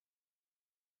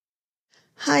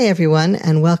Hi, everyone,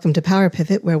 and welcome to Power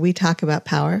Pivot, where we talk about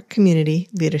power, community,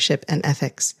 leadership, and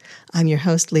ethics. I'm your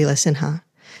host, Leela Sinha.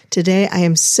 Today, I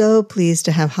am so pleased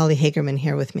to have Holly Hagerman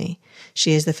here with me.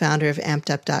 She is the founder of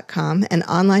AmpedUp.com, an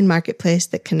online marketplace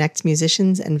that connects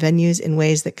musicians and venues in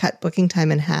ways that cut booking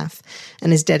time in half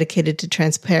and is dedicated to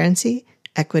transparency,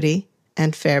 equity,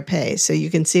 and fair pay. So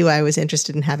you can see why I was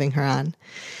interested in having her on.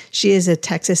 She is a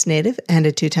Texas native and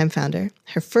a two-time founder.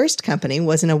 Her first company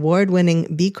was an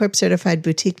award-winning B Corp certified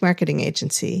boutique marketing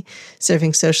agency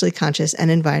serving socially conscious and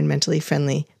environmentally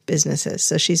friendly businesses.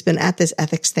 So she's been at this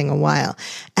ethics thing a while.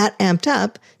 At Amped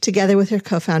Up, together with her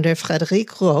co-founder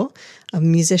Frédéric Roux, a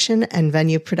musician and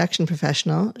venue production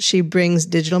professional, she brings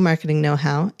digital marketing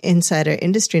know-how, insider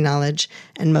industry knowledge,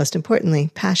 and most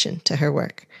importantly, passion to her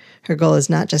work. Her goal is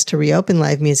not just to reopen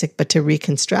live music, but to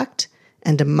reconstruct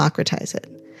and democratize it.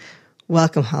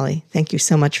 Welcome, Holly. Thank you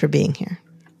so much for being here.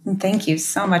 Thank you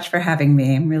so much for having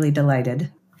me. I'm really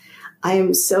delighted. I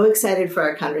am so excited for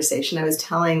our conversation. I was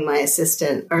telling my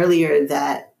assistant earlier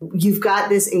that you've got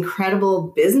this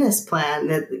incredible business plan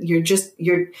that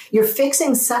you're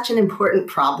fixing such an important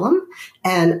problem,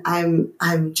 and I'm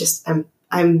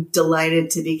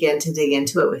delighted to begin to dig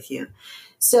into it with you.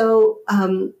 So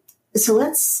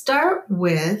let's start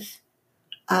with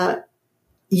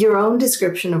your own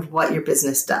description of what your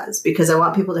business does, because I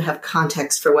want people to have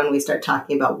context for when we start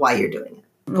talking about why you're doing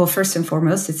it. Well, first and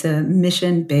foremost, it's a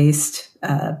mission-based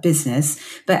business,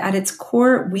 but at its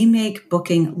core, we make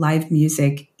booking live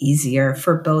music easier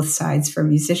for both sides, for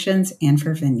musicians and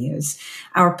for venues.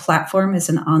 Our platform is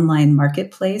an online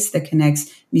marketplace that connects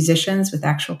musicians with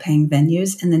actual paying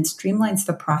venues and then streamlines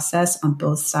the process on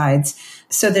both sides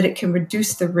so that it can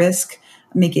reduce the risk,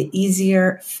 make it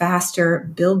easier,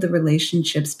 faster, build the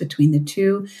relationships between the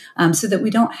two so that we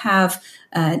don't have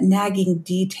nagging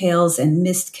details and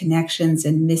missed connections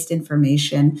and missed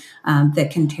information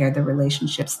that can tear the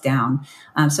relationships down.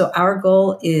 So our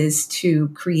goal is to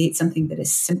create something that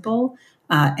is simple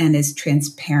and is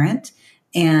transparent.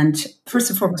 And first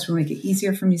and foremost, we make it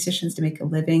easier for musicians to make a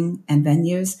living and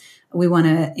venues. We want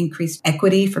to increase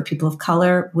equity for people of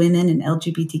color, women, and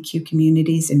LGBTQ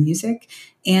communities in music.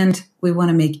 And we want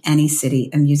to make any city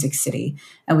a music city.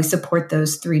 And we support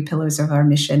those three pillars of our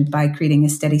mission by creating a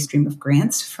steady stream of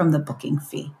grants from the booking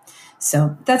fee.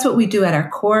 So that's what we do at our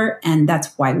core, and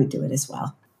that's why we do it as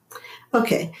well.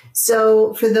 Okay.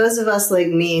 So for those of us like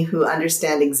me who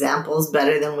understand examples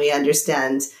better than we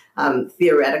understand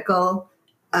theoretical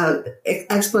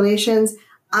explanations,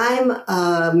 I'm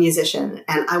a musician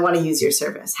and I want to use your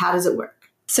service. How does it work?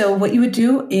 So what you would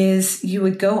do is you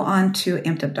would go on to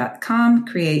ampedup.com,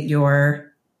 create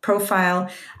your profile,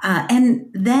 and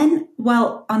then,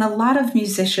 well, on a lot of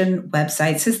musician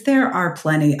websites, because there are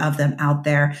plenty of them out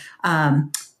there,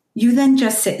 you then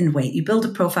just sit and wait. You build a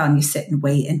profile and you sit and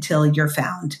wait until you're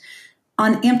found.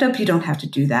 On Amped Up, you don't have to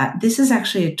do that. This is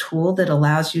actually a tool that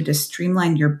allows you to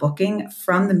streamline your booking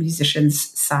from the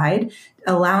musician's side,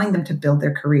 allowing them to build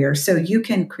their career. So you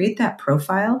can create that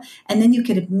profile, and then you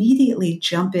can immediately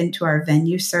jump into our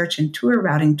venue search and tour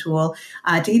routing tool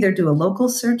to either do a local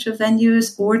search of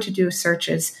venues or to do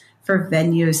searches for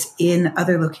venues in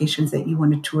other locations that you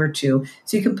want to tour to.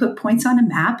 So you can put points on a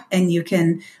map, and you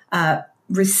can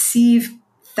receive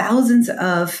thousands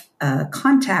of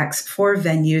contacts for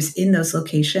venues in those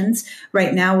locations.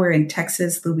 Right now, we're in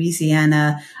Texas,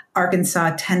 Louisiana,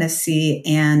 Arkansas, Tennessee,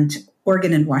 and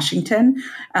Oregon and Washington.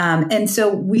 And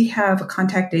so we have a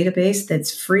contact database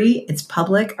that's free. It's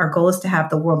public. Our goal is to have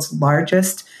the world's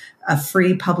largest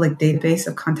free public database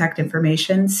of contact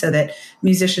information so that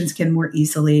musicians can more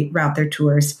easily route their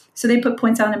tours. So they put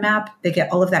points on a map. They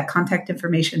get all of that contact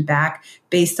information back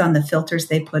based on the filters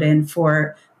they put in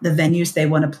for the venues they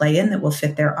want to play in that will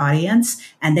fit their audience,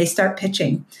 and they start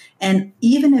pitching. And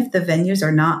even if the venues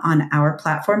are not on our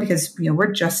platform, because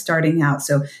we're just starting out,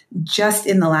 so just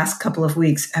in the last couple of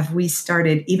weeks have we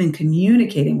started even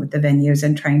communicating with the venues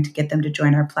and trying to get them to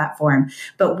join our platform.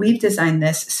 But we've designed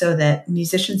this so that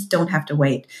musicians don't have to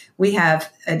wait. We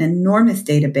have an enormous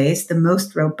database, the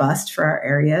most robust for our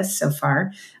areas so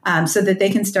far, so that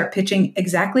they can start pitching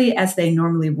exactly as they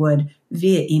normally would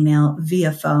via email,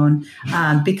 via phone,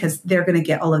 because they're going to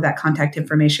get all of that contact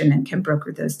information and can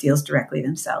broker those deals directly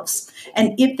themselves.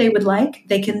 And if they would like,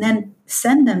 they can then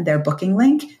send them their booking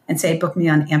link and say, book me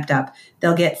on Amped Up.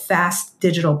 They'll get fast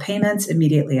digital payments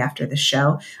immediately after the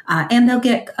show. And they'll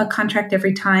get a contract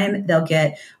every time. They'll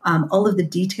get all of the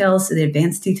details, the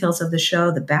advanced details of the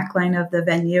show, the backline of the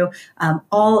venue,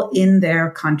 all in their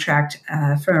contract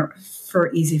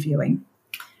for easy viewing.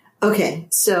 Okay.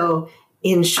 So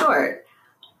in short,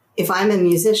 if I'm a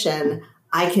musician,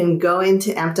 I can go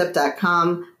into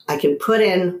ampedup.com, I can put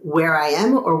in where I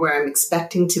am or where I'm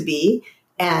expecting to be,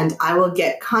 and I will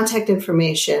get contact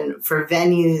information for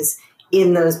venues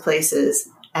in those places.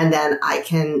 And then I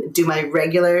can do my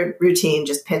regular routine,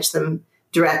 just pitch them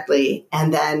directly.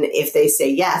 And then if they say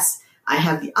yes, I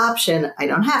have the option, I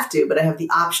don't have to, but I have the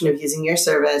option of using your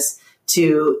service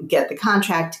to get the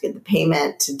contract, to get the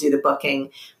payment, to do the booking.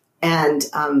 And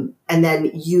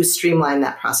then you streamline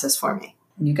that process for me.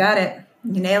 You got it.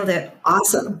 You nailed it.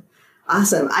 Awesome.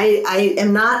 I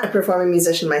am not a performing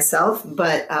musician myself,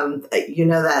 but you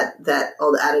know that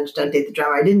old adage, don't date the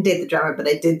drummer. I didn't date the drummer, but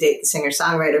I did date the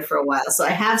singer-songwriter for a while. So I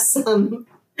have some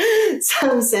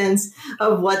sense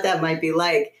of what that might be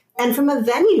like. And from a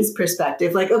venue's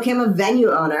perspective, like, okay, I'm a venue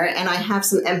owner and I have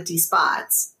some empty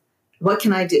spots. What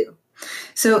can I do?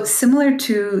 So similar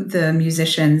to the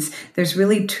musicians, there's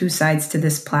really two sides to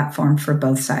this platform for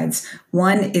both sides.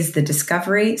 One is the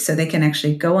discovery, so they can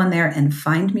actually go on there and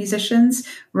find musicians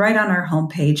right on our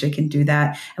homepage. They can do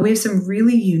that. And we have some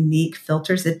really unique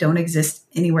filters that don't exist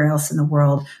anywhere else in the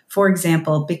world. For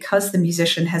example, because the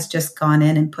musician has just gone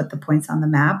in and put the points on the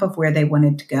map of where they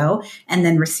wanted to go and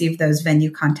then received those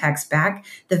venue contacts back,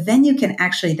 the venue can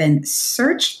actually then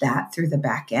search that through the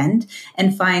back end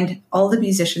and find all the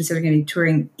musicians that are going to be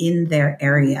touring in their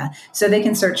area. So they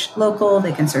can search local,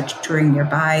 they can search touring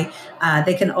nearby.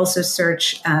 They can also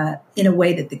search in a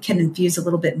way that can infuse a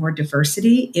little bit more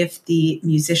diversity if the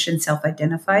musician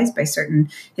self-identifies by certain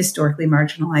historically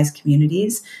marginalized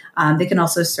communities. They can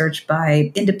also search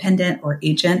by independent or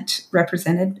agent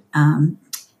represented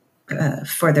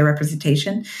for their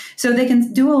representation. So they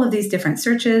can do all of these different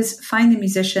searches, find the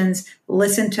musicians,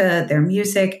 listen to their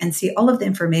music, and see all of the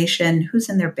information, who's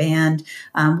in their band,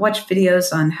 watch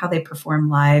videos on how they perform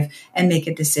live, and make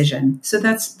a decision. So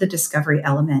that's the discovery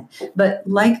element. But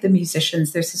like the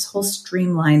musicians, there's this whole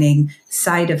streamlining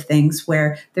side of things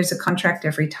where there's a contract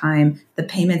every time. The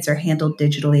payments are handled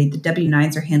digitally. The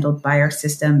W-9s are handled by our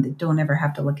system. They don't ever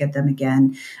have to look at them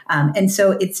again. And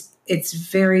so it's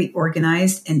very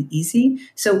organized and easy.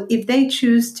 So if they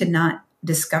choose to not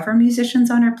discover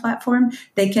musicians on our platform,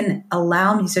 they can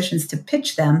allow musicians to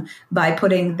pitch them by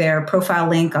putting their profile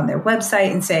link on their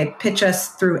website and say, pitch us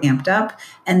through Amped Up,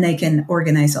 and they can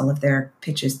organize all of their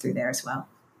pitches through there as well.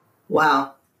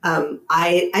 Wow.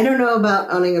 I don't know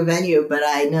about owning a venue, but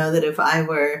I know that if I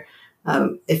were,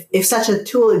 if such a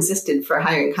tool existed for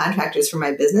hiring contractors for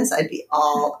my business, I'd be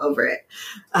all over it.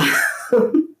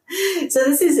 So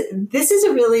this is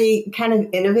a really kind of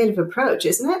innovative approach,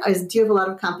 isn't it? Do you have a lot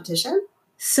of competition?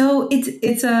 So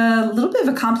it's a little bit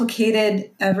of a complicated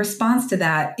response to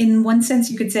that. In one sense,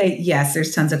 you could say, yes,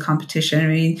 there's tons of competition. I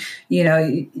mean,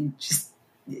 you just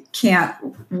can't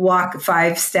walk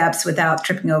 5 steps without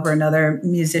tripping over another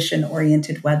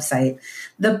musician-oriented website.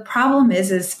 The problem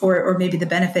is or maybe the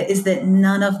benefit is that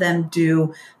none of them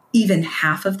do even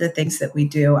half of the things that we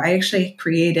do. I actually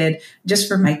created, just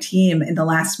for my team in the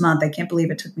last month, I can't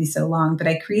believe it took me so long, but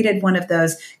I created one of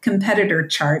those competitor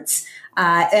charts.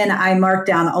 And I marked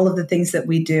down all of the things that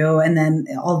we do and then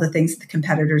all the things that the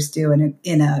competitors do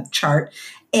in a chart.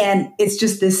 And it's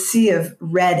just this sea of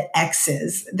red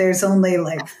X's. There's only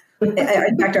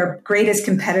in fact, our greatest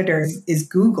competitors is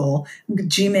Google,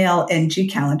 Gmail, and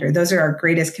Gcalendar. Those are our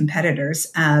greatest competitors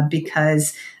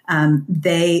because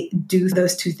they do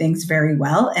those two things very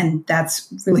well. And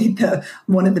that's really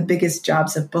one of the biggest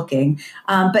jobs of booking.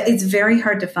 But it's very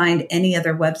hard to find any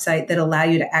other website that allow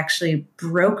you to actually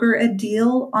broker a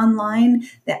deal online,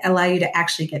 that allow you to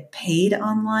actually get paid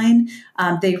online.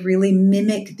 They really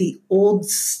mimic the old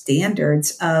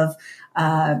standards of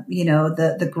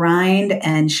the grind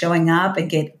and showing up and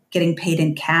getting paid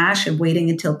in cash and waiting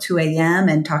until 2 a.m.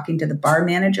 and talking to the bar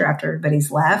manager after everybody's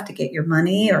left to get your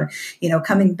money, or,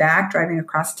 coming back, driving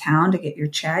across town to get your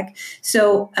check.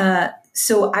 So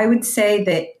I would say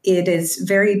that it is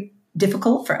very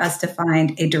difficult for us to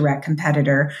find a direct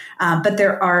competitor. But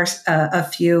there are a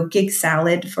few. Gig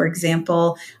Salad, for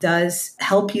example, does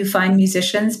help you find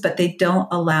musicians, but they don't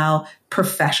allow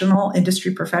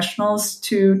industry professionals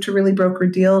to really broker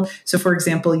a deal. So for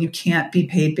example, you can't be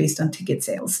paid based on ticket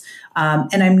sales.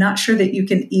 And I'm not sure that you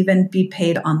can even be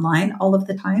paid online all of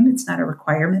the time. It's not a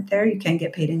requirement there. You can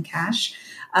get paid in cash.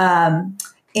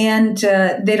 And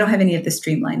they don't have any of the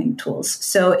streamlining tools.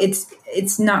 So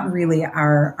it's not really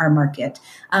our market.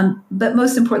 But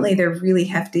most importantly, they're really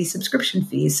hefty subscription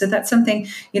fees. So that's something,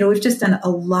 we've just done a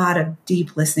lot of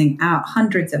deep listening,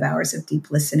 hundreds of hours of deep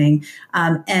listening.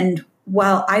 And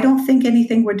while I don't think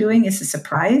anything we're doing is a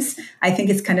surprise, I think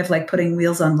it's kind of like putting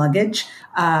wheels on luggage.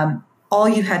 All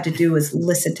you had to do was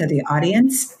listen to the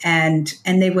audience, and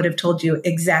they would have told you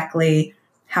exactly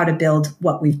how to build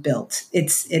what we've built.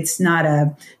 It's not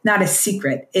a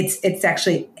secret. It's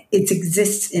actually, it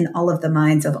exists in all of the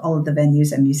minds of all of the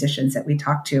venues and musicians that we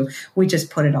talk to. We just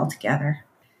put it all together.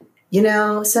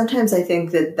 Sometimes I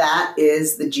think that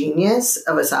is the genius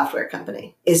of a software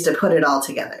company, is to put it all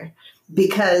together.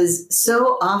 Because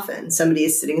so often somebody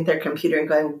is sitting at their computer and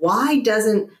going, why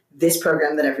doesn't this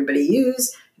program that everybody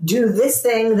uses do this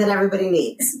thing that everybody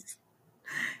needs?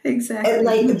 Exactly. And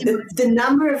like the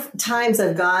number of times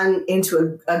I've gone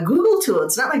into a Google tool,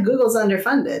 it's not like Google's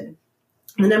underfunded.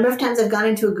 The number of times I've gone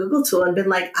into a Google tool and been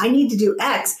like, I need to do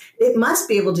X. It must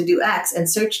be able to do X, and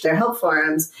search their help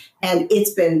forums. And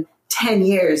it's been 10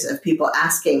 years of people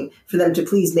asking for them to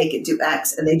please make it do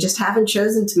X. And they just haven't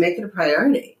chosen to make it a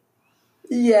priority.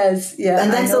 Yes. Yeah.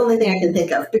 And that's the only thing I can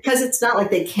think of, because it's not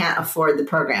like they can't afford the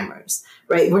programmers,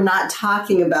 right? We're not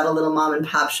talking about a little mom and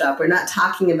pop shop. We're not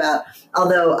talking about,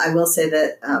 although I will say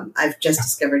that I've just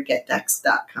discovered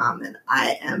getdex.com, and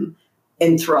I am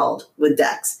enthralled with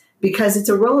Dex because it's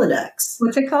a Rolodex.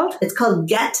 What's it called? It's called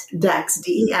GetDex,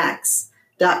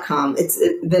 DEX.com.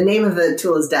 The name of the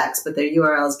tool is Dex, but their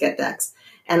URL is GetDex.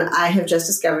 And I have just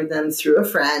discovered them through a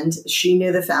friend. She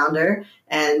knew the founder.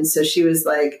 And so she was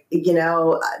like,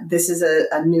 this is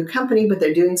a new company, but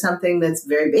they're doing something that's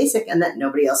very basic and that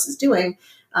nobody else is doing.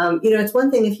 It's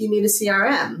one thing if you need a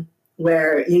CRM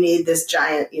where you need this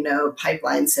giant,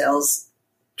 pipeline sales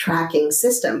tracking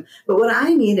system. But what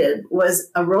I needed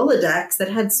was a Rolodex that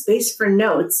had space for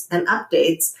notes and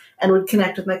updates and would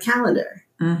connect with my calendar,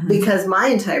 because my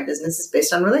entire business is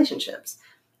based on relationships.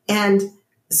 And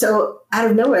so out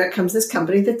of nowhere comes this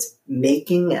company that's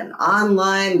making an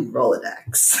online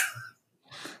Rolodex.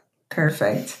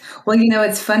 Perfect. Well,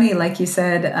 it's funny, like you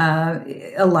said,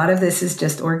 a lot of this is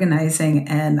just organizing.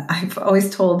 And I've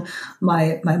always told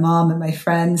my mom and my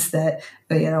friends that,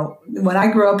 when I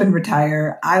grow up and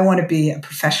retire, I want to be a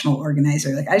professional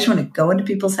organizer. Like, I just want to go into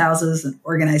people's houses and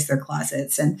organize their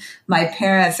closets. And my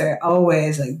parents are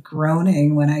always like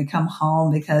groaning when I come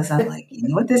home, because I'm like, you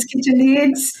know what this kitchen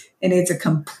needs? It needs a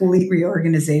complete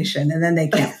reorganization. And then they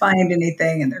can't find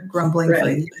anything, and they're grumbling for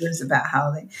years about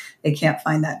how they can't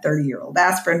find that 30-year-old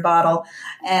aspirin bottle.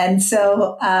 And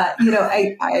so,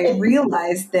 I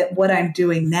realized that what I'm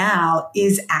doing now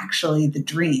is actually the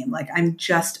dream. Like, I'm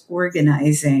just organizing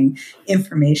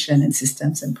information and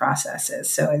systems and processes.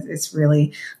 So it's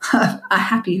really a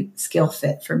happy skill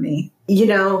fit for me.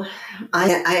 I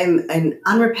am an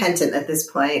unrepentant at this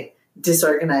point,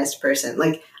 disorganized person.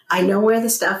 Like, I know where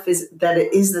the stuff is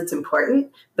that's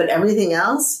important, but everything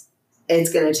else,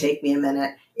 it's going to take me a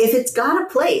minute. If it's got a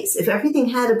place, if everything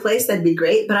had a place, that'd be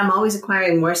great. But I'm always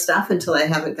acquiring more stuff until I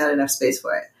haven't got enough space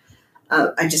for it.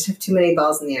 I just have too many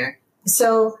balls in the air.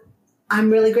 So I'm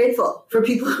really grateful for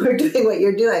people who are doing what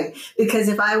you're doing, because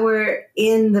if I were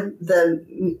in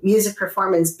the music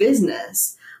performance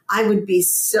business, I would be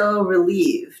so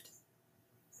relieved.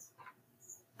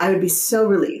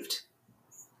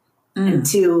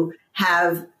 To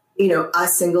have, a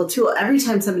single tool. Every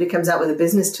time somebody comes out with a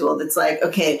business tool that's like,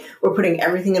 okay, we're putting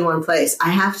everything in one place, I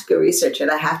have to go research it.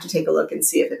 I have to take a look and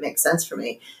see if it makes sense for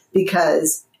me,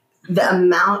 because the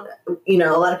amount, a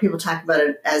lot of people talk about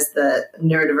it as the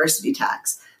neurodiversity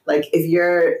tax. Like, if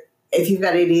you've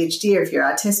got ADHD or if you're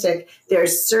autistic, there are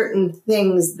certain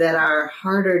things that are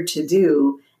harder to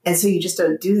do. And so you just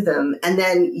don't do them. And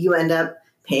then you end up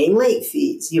paying late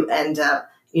fees. You end up,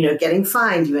 getting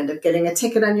fined. You end up getting a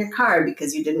ticket on your car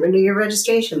because you didn't renew your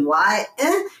registration. Why?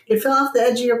 It fell off the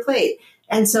edge of your plate.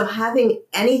 And so having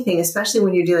anything, especially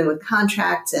when you're dealing with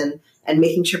contracts and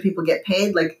making sure people get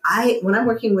paid, like when I'm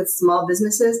working with small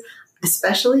businesses,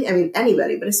 especially,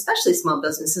 anybody, but especially small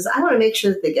businesses, I want to make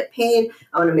sure that they get paid.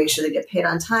 I want to make sure they get paid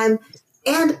on time.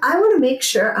 And I want to make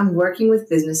sure I'm working with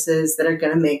businesses that are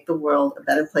going to make the world a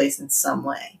better place in some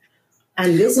way.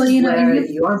 And this is where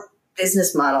your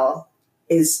business model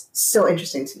is so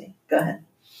interesting to me. Go ahead.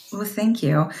 Well, thank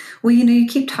you. Well, you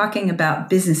keep talking about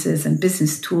businesses and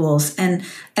business tools. And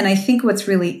I think what's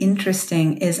really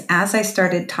interesting is, as I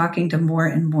started talking to more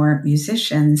and more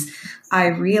musicians, I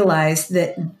realized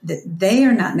that they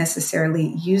are not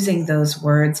necessarily using those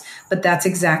words, but that's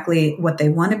exactly what they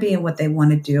want to be and what they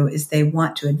want to do is they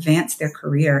want to advance their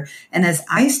career. And as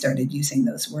I started using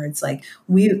those words, like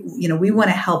we want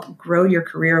to help grow your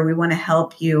career. We want to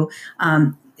help you,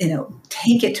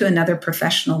 take it to another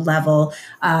professional level.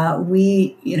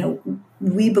 We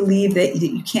believe that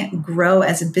you can't grow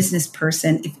as a business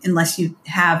person unless you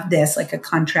have this, like a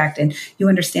contract, and you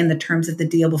understand the terms of the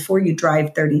deal before you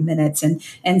drive 30 minutes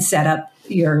and set up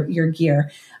your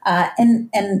gear.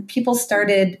 And people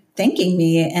started thanking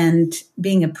me and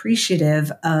being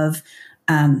appreciative of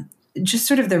just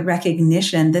sort of the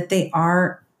recognition that they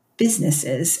are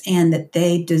businesses and that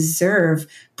they deserve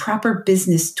proper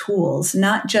business tools,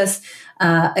 not just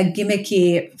a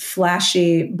gimmicky,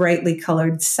 flashy, brightly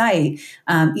colored site.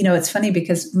 It's funny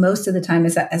because most of the time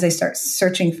as I start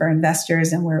searching for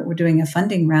investors and we're doing a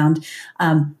funding round,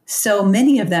 so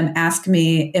many of them ask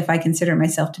me if I consider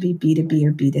myself to be B2B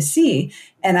or B2C.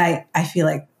 And I feel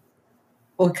like,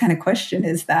 what kind of question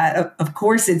is that? Of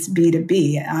course it's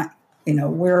B2B.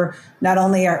 We're not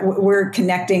only we're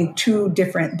connecting two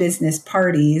different business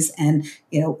parties, and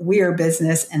we're a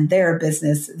business and they're a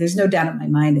business. There's no doubt in my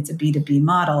mind it's a B2B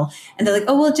model. And they're like,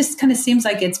 oh, well, it just kind of seems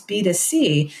like it's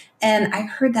B2C. And I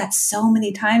heard that so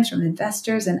many times from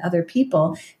investors and other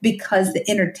people, because the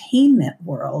entertainment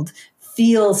world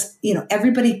feels,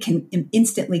 everybody can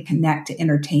instantly connect to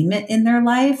entertainment in their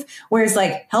life. Whereas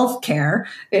like healthcare,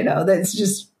 that's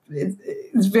just,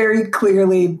 it's very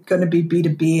clearly going to be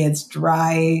B2B. It's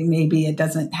dry. Maybe it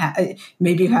doesn't have,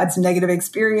 maybe you've had some negative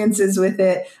experiences with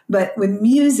it. But with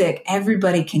music,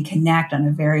 everybody can connect on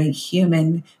a very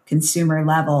human consumer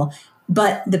level.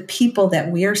 But the people that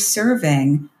we're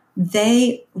serving,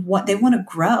 they want to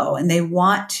grow, and they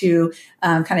want to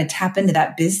kind of tap into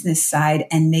that business side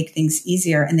and make things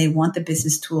easier. And they want the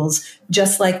business tools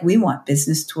just like we want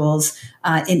business tools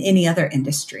in any other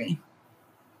industry.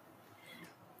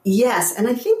 Yes, and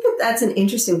I think that that's an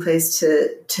interesting place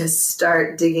to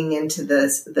start digging into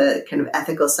the kind of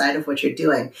ethical side of what you're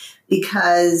doing,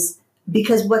 because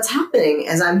what's happening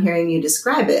as I'm hearing you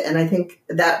describe it, and I think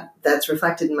that that's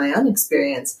reflected in my own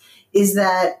experience, is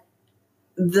that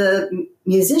the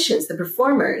musicians, the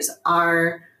performers,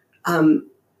 are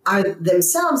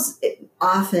themselves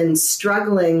often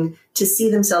struggling to see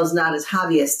themselves not as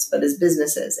hobbyists but as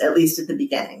businesses, at least at the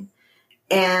beginning,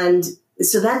 and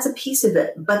so that's a piece of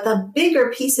it. But the bigger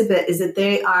piece of it is that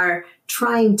they are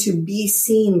trying to be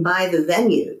seen by the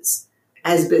venues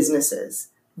as businesses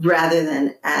rather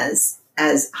than as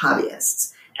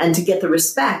hobbyists, and to get the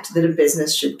respect that a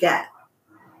business should get.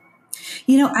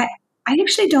 I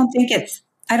actually don't think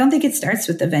it starts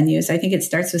with the venues. I think it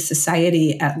starts with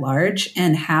society at large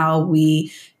and how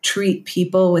we treat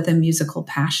people with a musical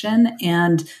passion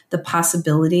and the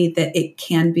possibility that it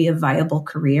can be a viable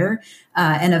career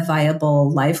and a viable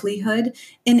livelihood.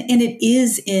 And it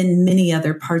is in many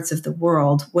other parts of the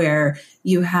world where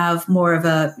you have more of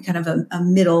a kind of a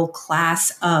middle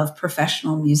class of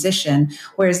professional musician.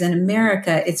 Whereas in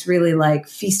America, it's really like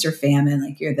feast or famine.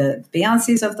 Like you're the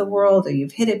Beyoncés of the world, or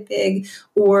you've hit it big,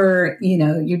 or,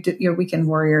 you're a weekend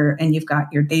warrior and you've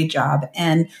got your day job.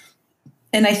 And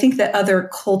I think that other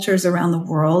cultures around the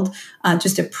world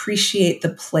just appreciate the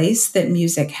place that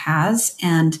music has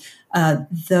and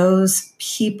those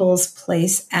people's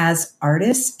place as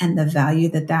artists and the value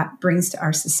that brings to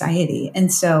our society.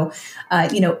 And so,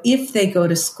 if they go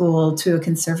to school, to a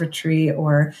conservatory,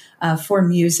 or for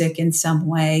music in some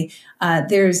way,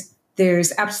 there's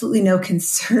absolutely no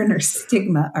concern or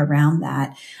stigma around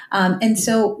that. And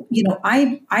so,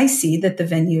 I see that the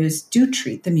venues do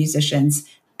treat the musicians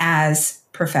as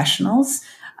professionals.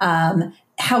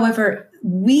 However,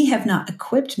 we have not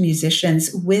equipped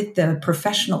musicians with the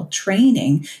professional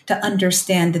training to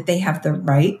understand that they have the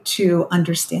right to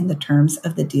understand the terms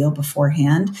of the deal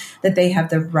beforehand, that they have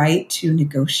the right to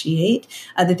negotiate,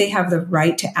 that they have the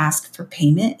right to ask for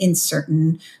payment in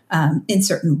certain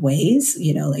ways,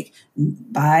 like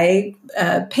by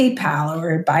PayPal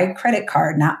or by credit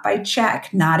card, not by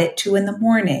check, not at 2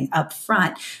 a.m, up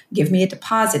front, give me a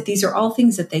deposit. These are all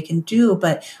things that they can do,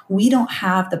 but we don't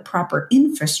have the proper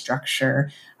infrastructure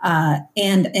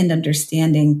and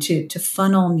understanding to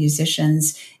funnel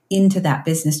musicians into that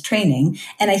business training.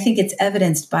 And I think it's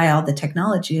evidenced by all the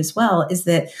technology as well, is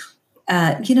that,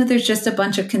 there's just a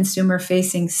bunch of consumer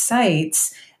facing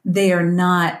sites. They are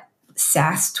not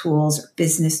SaaS tools or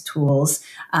business tools.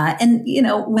 And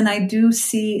when I do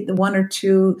see the one or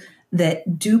two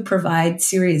that do provide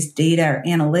serious data or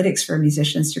analytics for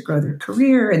musicians to grow their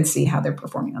career and see how they're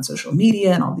performing on social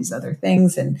media and all these other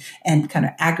things, and kind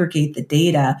of aggregate the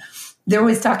data, they're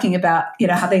always talking about,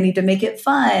 how they need to make it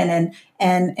fun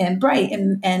and bright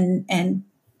and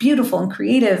beautiful and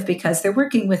creative, because they're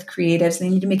working with creatives and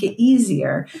they need to make it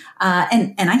easier.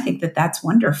 And I think that that's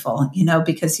wonderful,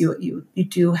 because you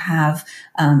do have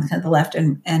kind of the left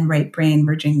and right brain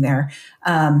merging there.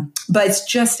 But it's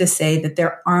just to say that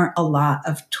there aren't a lot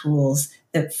of tools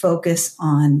that focus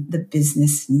on the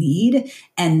business need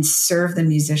and serve the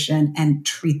musician and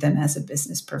treat them as a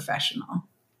business professional,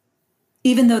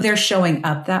 even though they're showing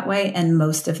up that way. And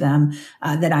most of them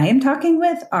that I am talking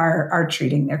with are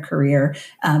treating their career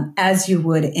as you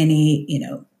would any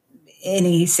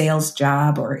any sales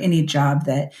job or any job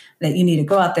that you need to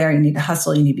go out there, you need to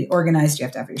hustle, you need to be organized, you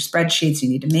have to have your spreadsheets, you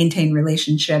need to maintain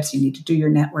relationships, you need to do your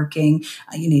networking,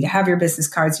 you need to have your business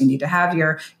cards, you need to have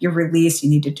your release, you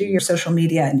need to do your social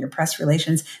media and your press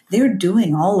relations. They're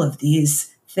doing all of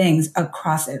these things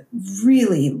across a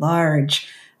really large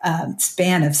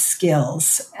span of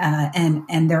skills,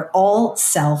 and they're all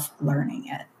self-learning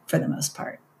it for the most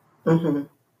part. Mm-hmm.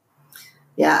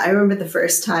 Yeah, I remember the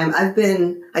first time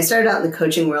I started out in the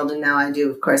coaching world, and now I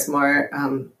do, of course, more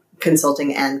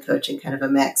consulting and coaching, kind of a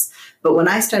mix. But when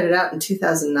I started out in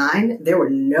 2009, there were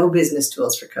no business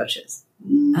tools for coaches,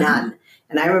 none. Uh-huh.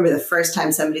 And I remember the first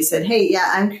time somebody said, hey,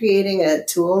 yeah, I'm creating a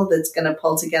tool that's going to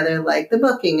pull together like the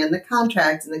booking and the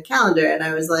contract and the calendar. And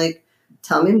I was like,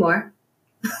 tell me more.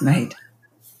 Right.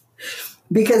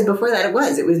 Because before that,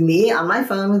 it was me on my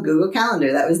phone with Google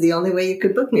Calendar. That was the only way you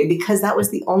could book me, because that was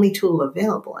the only tool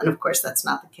available. And of course, that's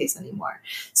not the case anymore.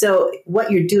 So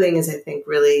what you're doing is, I think,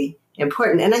 really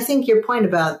important. And I think your point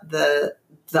about the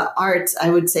arts, I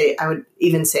would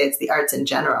even say it's the arts in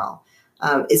general,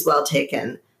 is well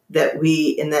taken. That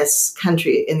we in this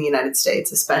country, in the United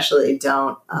States especially,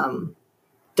 don't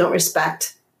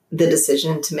respect the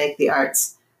decision to make the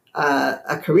arts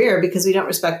a career, because we don't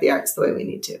respect the arts the way we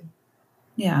need to.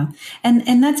 Yeah.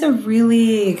 And that's a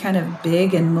really kind of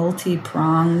big and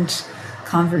multi-pronged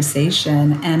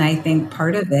conversation. And I think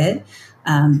part of it,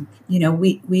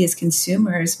 we as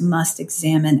consumers must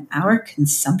examine our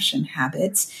consumption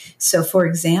habits. So for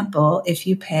example, if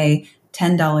you pay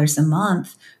 $10 a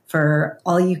month for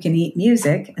all you can eat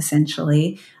music,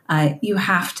 essentially, you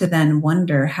have to then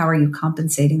wonder, how are you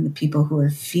compensating the people who are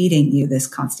feeding you this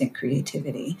constant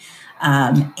creativity?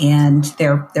 And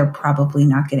they're probably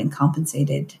not getting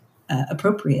compensated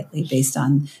appropriately based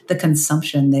on the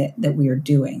consumption that we are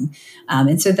doing.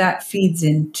 And so that feeds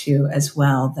into as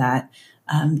well that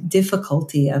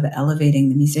difficulty of elevating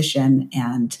the musician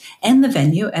and the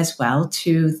venue as well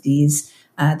to these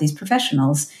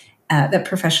professionals at that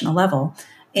professional level.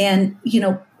 And,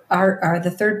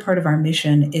 the third part of our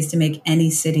mission is to make any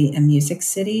city a music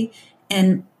city.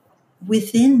 And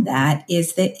within that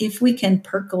is that if we can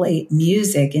percolate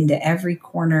music into every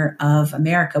corner of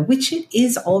America, which it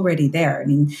is already there. I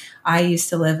mean, I used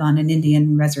to live on an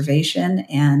Indian reservation,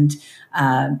 and,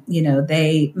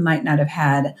 they might not have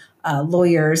had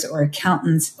lawyers or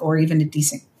accountants or even a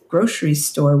decent grocery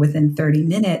store within 30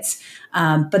 minutes.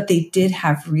 But they did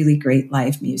have really great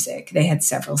live music. They had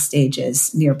several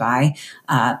stages nearby.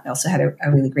 They also had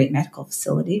a really great medical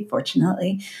facility,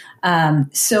 fortunately.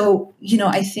 So,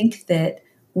 I think that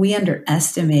we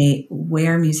underestimate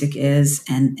where music is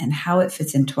and how it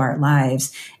fits into our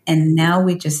lives. And now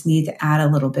we just need to add a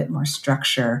little bit more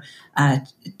structure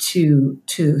to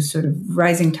sort of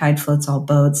rising tide floats all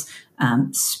boats,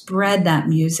 spread that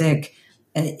music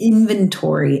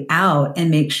inventory out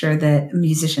and make sure that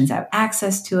musicians have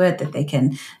access to it, that they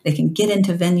can get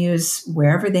into venues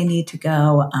wherever they need to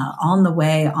go, on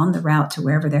the route to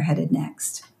wherever they're headed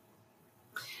next.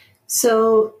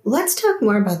 So let's talk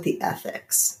more about the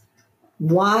ethics.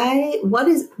 Why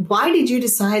did you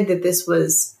decide that this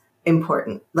was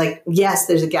important? Like, yes,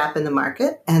 there's a gap in the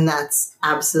market, and that's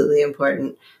absolutely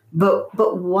important. But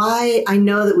why? I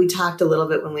know that we talked a little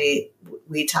bit when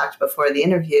we talked before the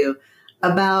interview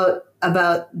about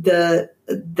the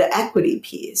equity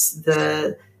piece,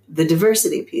 the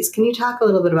diversity piece. Can you talk a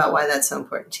little bit about why that's so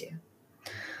important to you?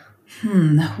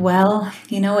 Well,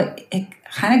 it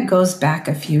kind of goes back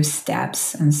a few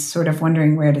steps and sort of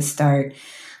wondering where to start.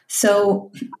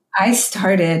 So I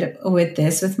started with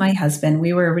this with my husband.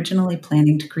 We were originally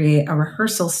planning to create a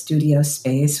rehearsal studio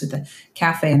space with a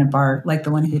cafe and a bar like the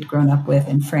one he had grown up with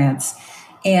in France.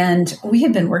 And we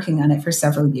had been working on it for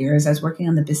several years. I was working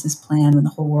on the business plan when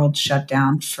the whole world shut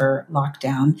down for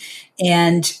lockdown.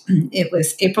 And it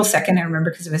was April 2nd, I remember,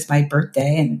 because it was my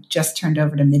birthday and just turned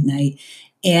over to midnight.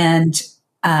 And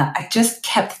I just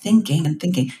kept thinking,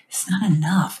 it's not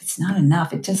enough. It's not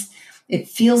enough. It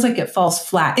feels like it falls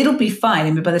flat. It'll be fine.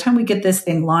 I mean, by the time we get this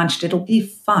thing launched, it'll be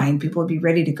fine. People will be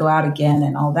ready to go out again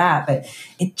and all that. But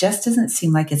it just doesn't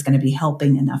seem like it's going to be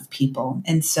helping enough people.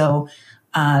 And so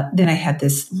then I had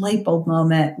this light bulb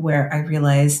moment where I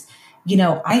realized,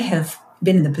 I have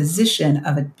been in the position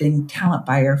of being talent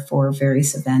buyer for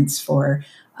various events for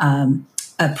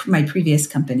my previous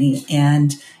company,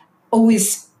 and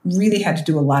always really had to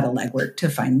do a lot of legwork to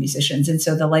find musicians. And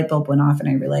so the light bulb went off and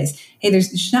I realized, hey,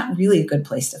 there's not really a good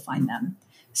place to find them.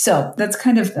 So that's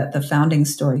kind of the founding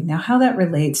story. Now, how that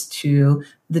relates to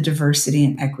the diversity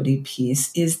and equity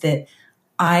piece is that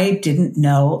I didn't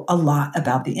know a lot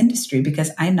about the industry because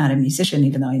I'm not a musician,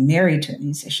 even though I'm married to a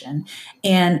musician.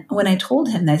 And when I told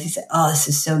him that, he said, "Oh, this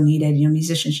is so needed.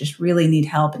 Musicians just really need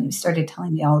help." And he started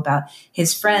telling me all about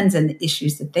his friends and the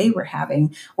issues that they were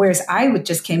having. Whereas I would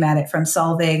just came at it from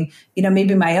solving,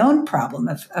 maybe my own problem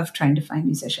of trying to find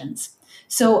musicians.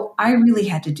 So I really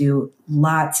had to do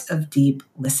lots of deep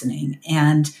listening.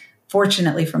 And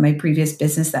fortunately for my previous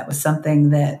business, that was something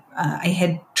that I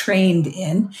had trained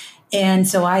in. And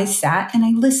so I sat and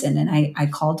I listened, and I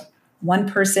called one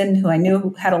person who I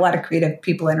knew had a lot of creative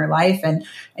people in her life, and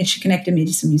she connected me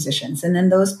to some musicians. And then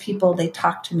those people, they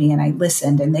talked to me and I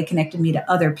listened, and they connected me to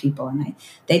other people, and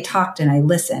they talked and I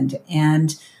listened.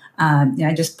 And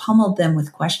I just pummeled them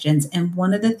with questions. And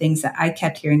one of the things that I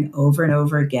kept hearing over and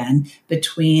over again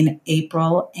between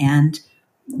April and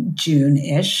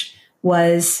June-ish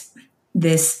was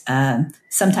this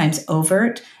sometimes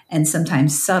overt and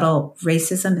sometimes subtle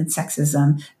racism and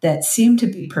sexism that seemed to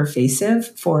be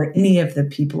pervasive for any of the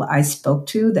people I spoke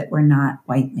to that were not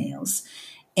white males.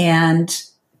 And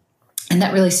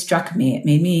that really struck me. It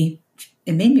made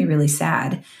me really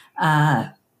sad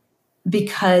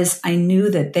because I knew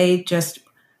that they just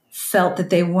felt that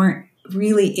they weren't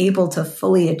really able to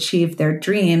fully achieve their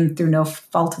dream through no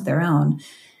fault of their own.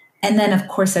 And then, of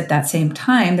course, at that same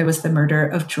time, there was the murder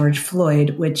of George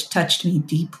Floyd, which touched me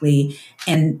deeply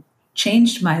and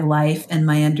changed my life and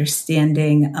my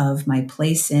understanding of my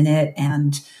place in it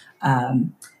and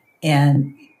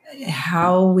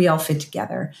how we all fit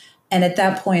together. And at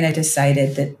that point, I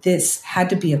decided that this had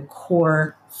to be a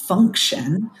core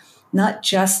function, not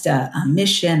just a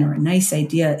mission or a nice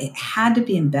idea. It had to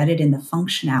be embedded in the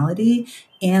functionality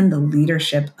and the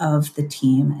leadership of the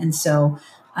team. And so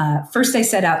first, I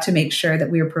set out to make sure that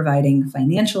we were providing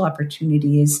financial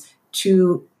opportunities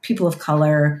to people of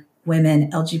color,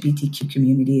 women, LGBTQ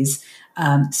communities,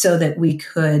 so that we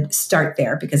could start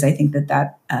there, because I think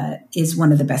that is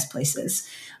one of the best places.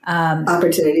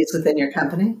 Opportunities within your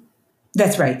company?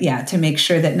 That's right. Yeah. To make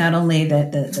sure that not only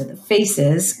the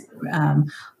faces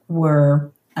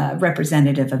were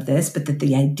representative of this, but that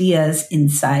the ideas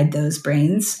inside those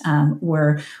brains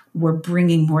were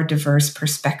bringing more diverse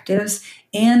perspectives,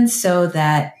 and so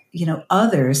that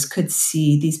others could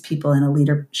see these people in a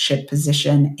leadership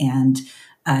position and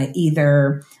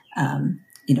either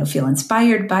feel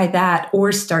inspired by that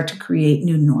or start to create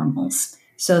new normals.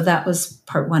 So that was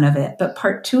part one of it. But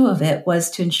part two of it was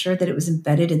to ensure that it was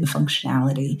embedded in the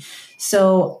functionality.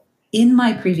 So in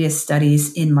my previous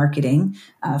studies in marketing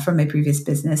from my previous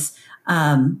business,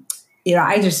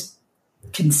 I just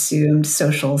consumed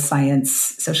social science,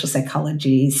 social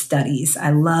psychology studies. I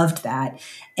loved that.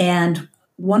 And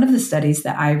one of the studies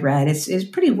that I read is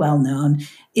pretty well known,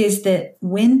 is that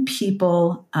when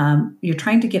people, you're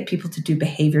trying to get people to do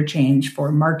behavior change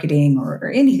for marketing or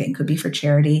anything, could be for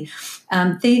charity,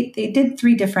 they did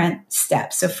 3 different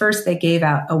steps. So first, they gave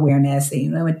out awareness. They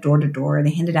went door to door.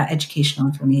 They handed out educational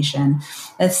information.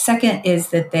 The second is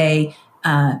that they,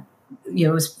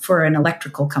 it was for an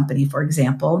electrical company, for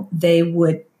example, they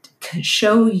would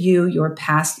show you your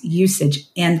past usage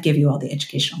and give you all the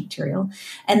educational material.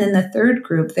 And then the third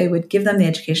group, they would give them the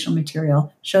educational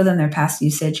material, show them their past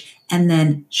usage, and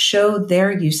then show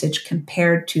their usage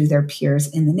compared to their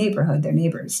peers in the neighborhood, their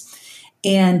neighbors.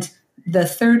 And the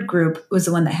third group was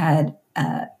the one that had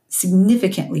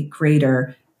significantly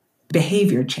greater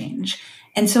behavior change.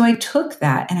 And so I took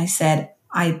that and I said,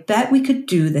 I bet we could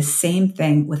do the same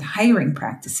thing with hiring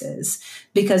practices,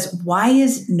 because why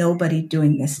is nobody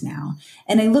doing this now?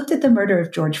 And I looked at the murder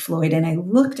of George Floyd, and I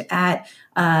looked at,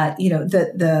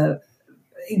 the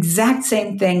exact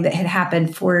same thing that had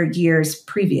happened 4 years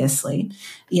previously,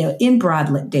 in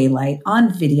broad daylight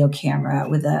on video camera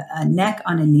with a neck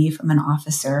on a knee from an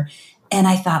officer. And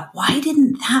I thought, why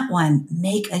didn't that one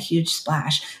make a huge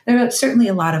splash? There are certainly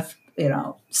a lot of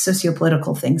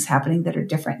sociopolitical things happening that are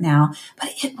different now,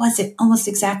 but it wasn't almost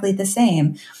exactly the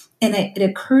same. And it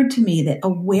occurred to me that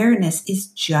awareness is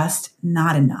just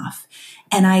not enough.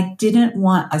 And I didn't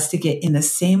want us to get in the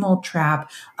same old trap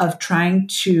of trying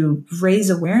to raise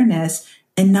awareness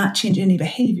and not change any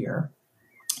behavior.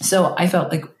 So I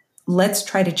felt like, let's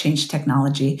try to change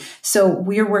technology. So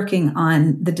we're working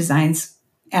on the designs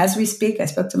as we speak. I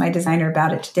spoke to my designer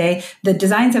about it today. The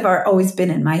designs have always been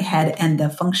in my head, and the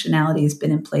functionality has been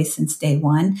in place since day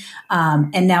one.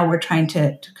 And now we're trying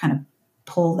to kind of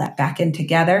pull that back in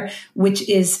together, which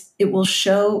is, it will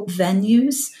show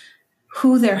venues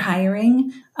who they're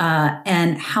hiring,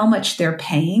 and how much they're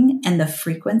paying and the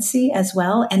frequency as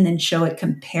well, and then show it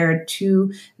compared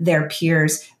to their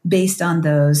peers based on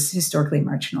those historically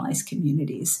marginalized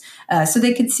communities. So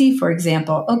they could see, for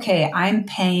example, okay, I'm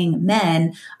paying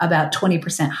men about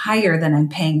 20% higher than I'm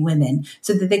paying women,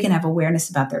 so that they can have awareness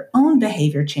about their own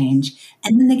behavior change.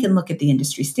 And then they can look at the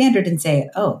industry standard and say,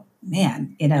 oh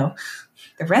man,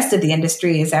 the rest of the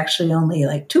industry is actually only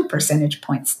like 2 percentage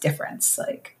points difference.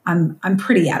 Like I'm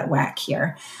pretty out of whack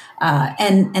here,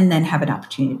 and then have an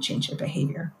opportunity to change their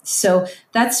behavior. So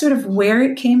that's sort of where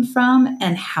it came from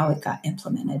and how it got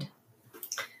implemented.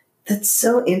 That's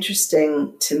so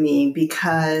interesting to me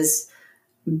because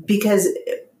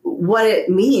what it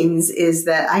means is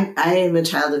that I am a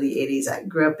child of the 80s. I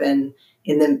grew up in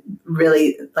the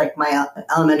really, like, my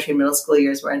elementary and middle school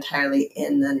years were entirely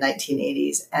in the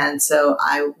 1980s. And so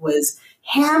I was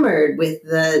hammered with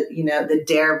the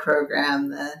DARE program,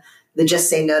 the Just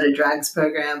Say No to Drugs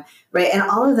program, right? And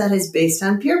all of that is based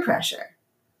on peer pressure.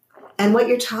 And what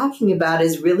you're talking about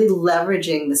is really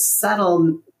leveraging the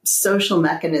subtle social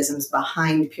mechanisms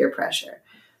behind peer pressure.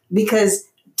 Because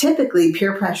typically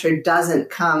peer pressure doesn't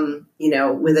come,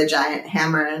 with a giant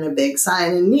hammer and a big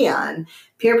sign in neon.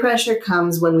 Peer pressure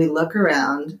comes when we look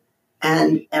around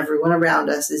and everyone around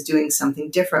us is doing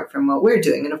something different from what we're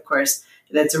doing. And of course,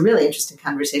 that's a really interesting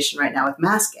conversation right now with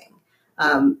masking.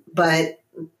 But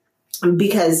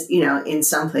because, in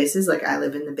some places, like I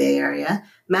live in the Bay Area,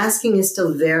 masking is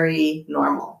still very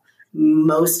normal.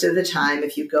 Most of the time,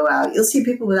 if you go out, you'll see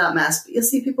people without masks. You'll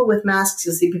see people with masks.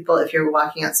 You'll see people, if you're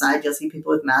walking outside, you'll see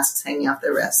people with masks hanging off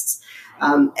their wrists.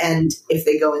 And if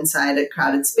they go inside a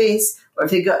crowded space, or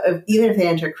even if they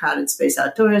enter a crowded space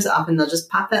outdoors, often they'll just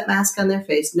pop that mask on their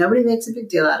face. Nobody makes a big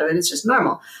deal out of it. It's just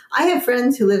normal. I have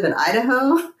friends who live in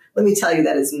Idaho. Let me tell you,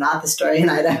 that is not the story in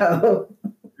Idaho.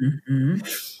 Mm-hmm.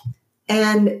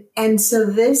 And so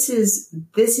this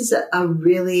is a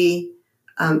really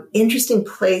interesting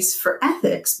place for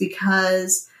ethics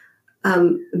because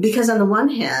on the one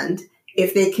hand,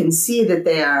 if they can see that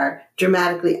they are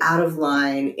dramatically out of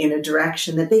line in a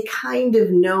direction that they kind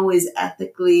of know is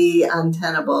ethically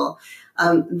untenable,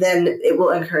 then it will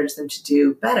encourage them to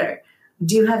do better.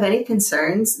 Do you have any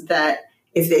concerns that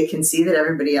if they can see that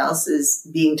everybody else is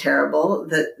being terrible,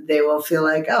 that they will feel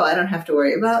like, oh, I don't have to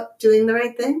worry about doing the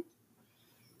right thing?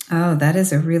 Oh, that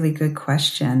is a really good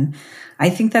question. I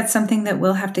think that's something that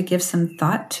we'll have to give some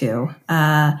thought to.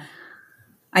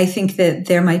 I think that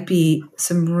there might be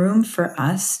some room for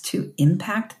us to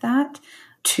impact that,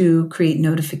 to create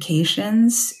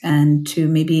notifications and to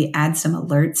maybe add some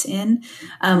alerts in.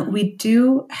 We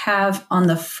do have on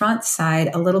the front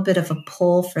side a little bit of a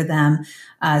pull for them.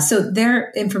 So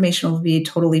their information will be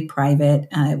totally private.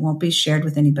 It won't be shared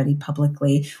with anybody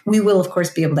publicly. We will, of course,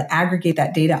 be able to aggregate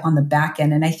that data on the back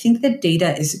end. And I think that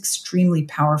data is extremely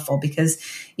powerful because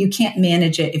you can't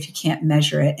manage it if you can't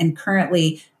measure it. And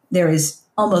currently there is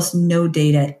almost no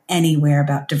data anywhere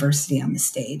about diversity on the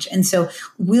stage. And so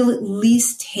we'll at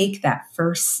least take that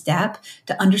first step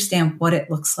to understand what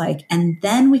it looks like. And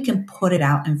then we can put it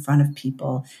out in front of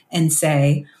people and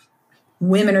say,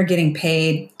 women are getting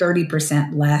paid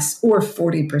 30% less or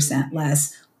 40%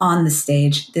 less on the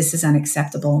stage. This is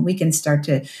unacceptable. And we can start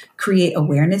to create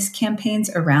awareness campaigns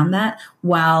around that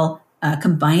while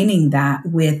combining that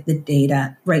with the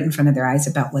data right in front of their eyes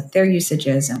about what their usage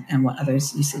is and what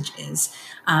others' usage is.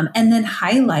 And then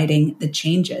highlighting the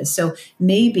changes. So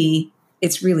maybe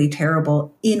it's really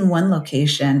terrible in one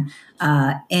location,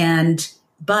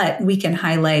 but we can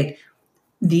highlight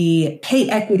the pay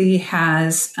equity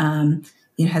has come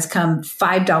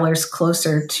 $5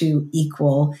 closer to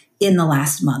equal in the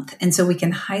last month. And so we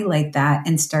can highlight that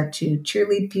and start to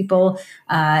cheerlead people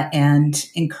and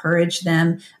encourage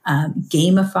them,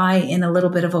 gamify in a little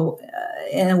bit of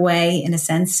a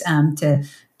sense,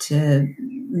 to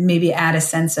maybe add a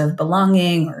sense of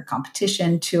belonging or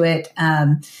competition to it.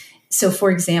 So,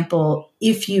 for example,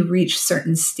 if you reach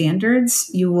certain standards,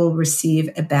 you will receive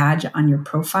a badge on your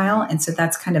profile. And so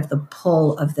that's kind of the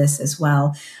pull of this as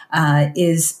well,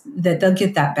 is that they'll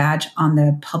get that badge on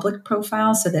the public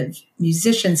profile so that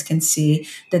musicians can see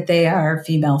that they are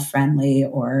female friendly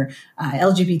or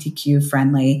LGBTQ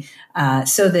friendly,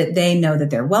 so that they know that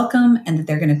they're welcome and that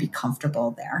they're going to be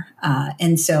comfortable there.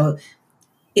 And so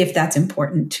if that's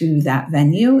important to that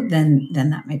venue, then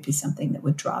that might be something that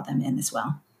would draw them in as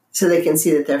well. So they can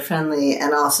see that they're friendly,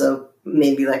 and also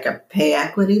maybe like a pay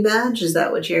equity badge. Is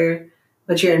that what you're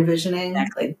envisioning?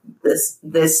 Exactly. Like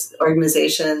this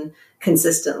organization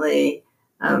consistently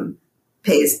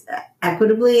pays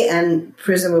equitably, and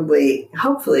presumably,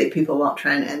 hopefully, people won't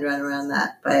try and end run around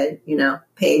that by,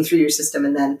 paying through your system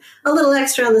and then a little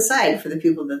extra on the side for the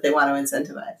people that they want to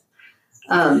incentivize.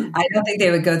 I don't think they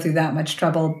would go through that much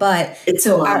trouble, but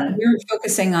we're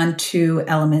focusing on two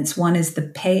elements. One is the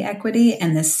pay equity,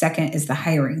 and the second is the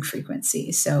hiring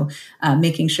frequency. So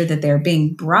making sure that they're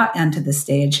being brought onto the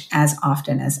stage as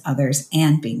often as others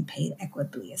and being paid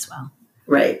equitably as well.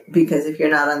 Right, because if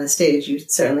you're not on the stage, you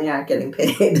certainly aren't getting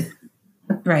paid.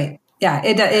 Right. Yeah,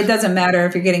 it doesn't matter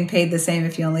if you're getting paid the same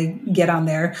if you only get on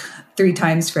there 3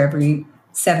 times for every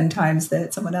 7 times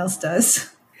that someone else does.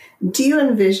 Do you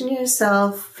envision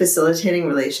yourself facilitating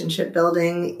relationship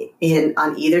building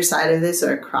on either side of this,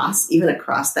 or across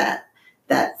that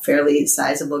fairly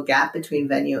sizable gap between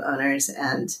venue owners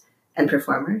and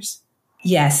performers?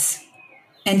 Yes.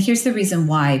 And here's the reason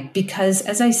why. Because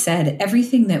as I said,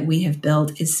 everything that we have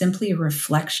built is simply a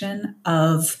reflection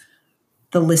of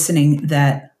the listening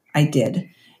that I did.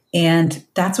 And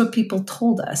that's what people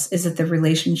told us, is that the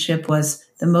relationship was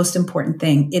the most important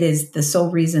thing. It is the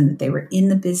sole reason that they were in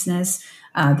the business,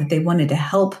 that they wanted to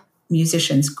help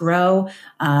musicians grow.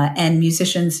 And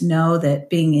musicians know that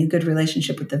being in good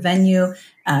relationship with the venue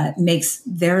makes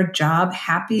their job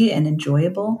happy and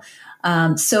enjoyable.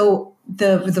 So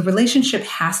the relationship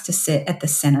has to sit at the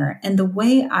center. And the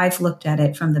way I've looked at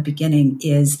it from the beginning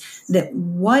is that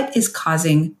what is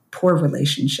causing poor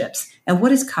relationships and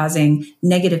what is causing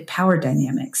negative power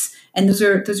dynamics. And those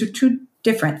are two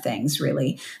different things,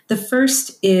 really. The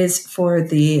first is for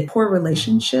the poor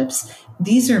relationships.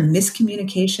 These are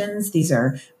miscommunications. These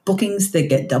are bookings that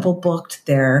get double booked.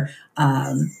 They're,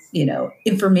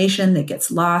 information that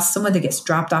gets lost, someone that gets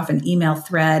dropped off an email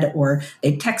thread, or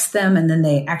they text them and then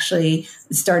they actually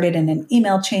started in an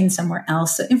email chain somewhere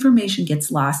else. So information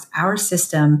gets lost. Our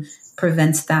system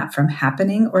prevents that from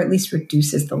happening, or at least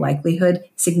reduces the likelihood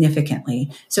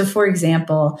significantly. So, for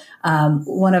example,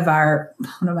 one of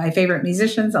my favorite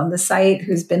musicians on the site,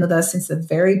 who's been with us since the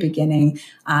very beginning,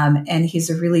 and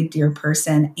he's a really dear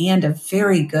person and a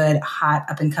very good, hot,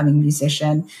 up and coming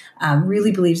musician,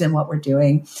 really believes in what we're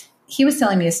doing. He was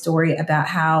telling me a story about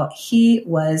how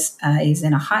he's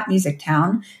in a hot music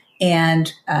town.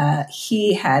 And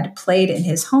he had played in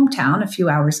his hometown a few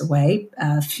hours away,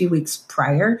 a few weeks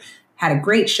prior, had a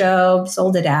great show,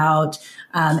 sold it out,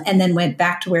 and then went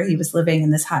back to where he was living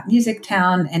in this hot music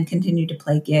town and continued to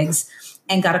play gigs,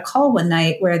 and got a call one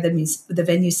night where the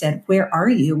venue said, "Where are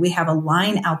you? We have a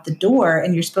line out the door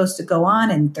and you're supposed to go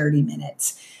on in 30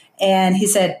 minutes. And he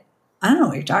said, "I don't know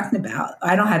what you're talking about.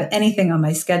 I don't have anything on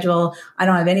my schedule. I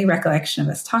don't have any recollection of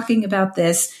us talking about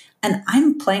this. And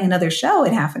I'm playing another show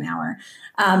in half an hour."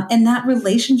 And that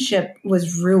relationship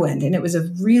was ruined. And it was a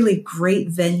really great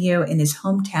venue in his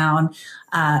hometown.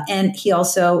 And he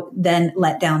also then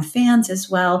let down fans as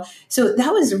well. So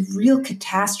that was a real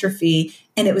catastrophe.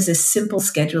 And it was a simple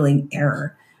scheduling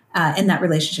error. And that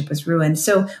relationship was ruined.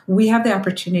 So we have the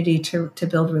opportunity to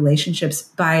build relationships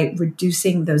by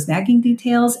reducing those nagging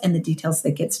details and the details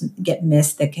that get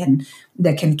missed that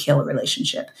can kill a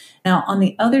relationship. Now, on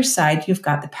the other side, you've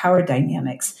got the power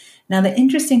dynamics. Now, the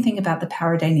interesting thing about the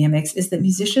power dynamics is that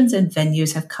musicians and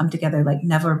venues have come together like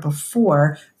never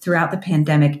before throughout the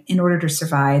pandemic in order to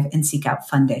survive and seek out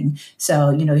funding.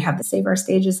 So, you have the Save Our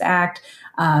Stages Act.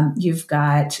 You've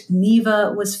got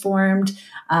NEVA was formed.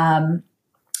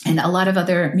 And a lot of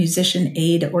other musician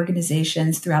aid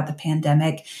organizations throughout the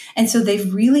pandemic. And so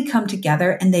they've really come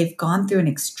together and they've gone through an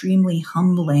extremely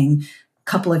humbling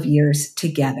couple of years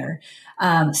together.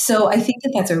 So I think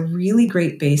that that's a really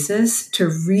great basis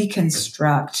to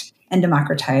reconstruct and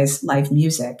democratize live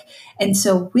music. And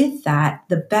so with that,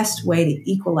 the best way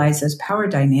to equalize those power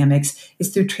dynamics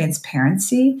is through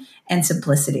transparency and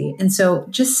simplicity. And so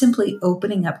just simply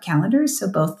opening up calendars so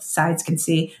both sides can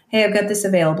see, hey, I've got this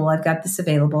available,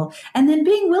 and then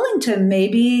being willing to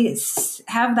maybe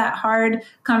have that hard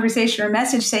conversation or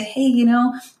message, say, hey,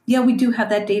 yeah, we do have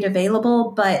that date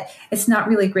available, but it's not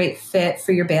really a great fit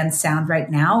for your band's sound right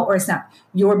now, or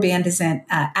your band isn't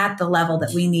at the level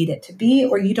that we need it to be,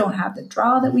 or you don't have the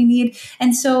draw that we need.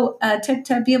 And so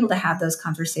to be able to have those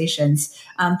conversations,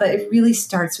 but it really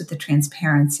starts with the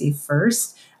transparency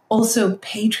first. Also,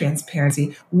 pay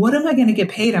transparency. What am I going to get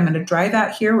paid? I'm going to drive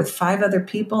out here with 5 other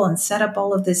people and set up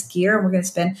all of this gear, and we're going to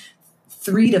spend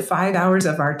 3 to 5 hours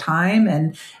of our time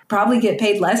and probably get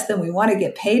paid less than we want to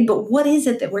get paid. But what is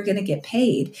it that we're going to get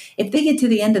paid? If they get to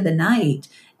the end of the night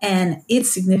and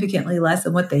it's significantly less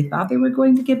than what they thought they were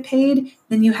going to get paid,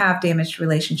 then you have damaged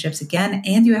relationships again,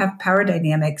 and you have power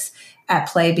dynamics at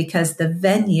play because the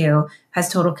venue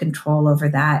has total control over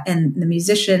that. And the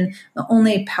musician, the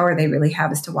only power they really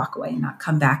have is to walk away and not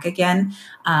come back again.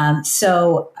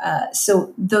 So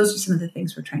those are some of the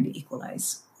things we're trying to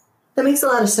equalize. That makes a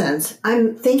lot of sense.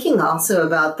 I'm thinking also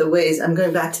about the ways, I'm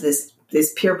going back to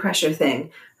this peer pressure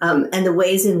thing, and the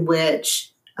ways in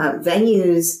which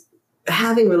venues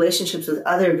having relationships with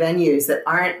other venues that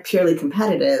aren't purely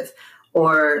competitive,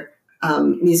 or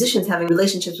musicians having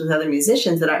relationships with other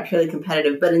musicians that aren't purely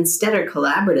competitive, but instead are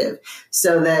collaborative,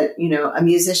 so that, a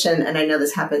musician, and I know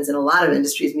this happens in a lot of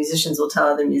industries, musicians will tell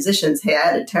other musicians, hey, I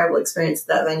had a terrible experience at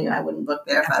that venue. I wouldn't book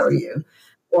there if I were you.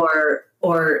 Or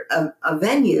a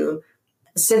venue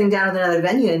sitting down with another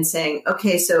venue and saying,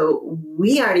 okay, so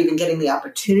we aren't even getting the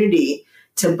opportunity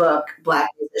to book Black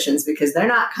musicians because they're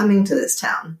not coming to this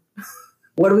town.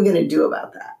 What are we going to do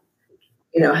about that?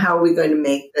 How are we going to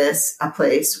make this a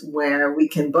place where we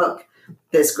can book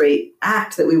this great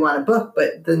act that we want to book,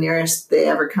 but the nearest they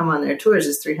ever come on their tours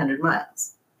is 300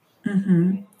 miles?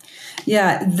 Mm-hmm.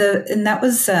 Yeah. And that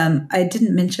was, I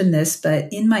didn't mention this, but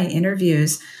in my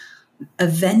interviews,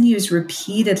 venues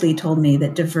repeatedly told me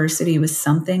that diversity was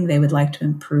something they would like to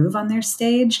improve on their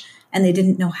stage, and they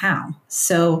didn't know how.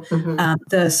 So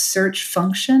the search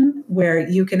function, where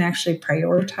you can actually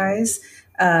prioritize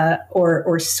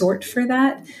or sort for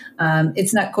that,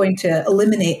 it's not going to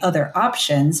eliminate other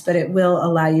options, but it will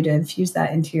allow you to infuse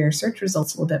that into your search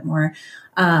results a little bit more,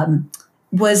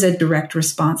 was a direct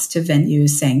response to venues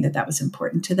saying that was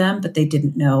important to them, but they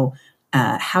didn't know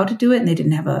how to do it, and they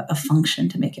didn't have a function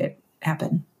to make it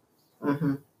happen.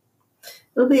 Mm-hmm.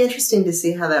 It'll be interesting to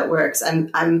see how that works.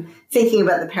 I'm thinking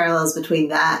about the parallels between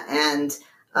that and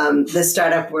the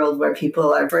startup world, where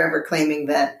people are forever claiming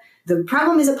that the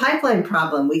problem is a pipeline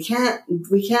problem. We can't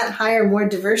hire more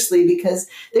diversely because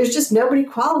there's just nobody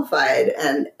qualified,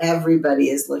 and everybody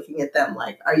is looking at them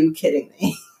like, are you kidding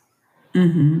me?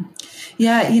 Mm-hmm.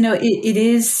 Yeah, it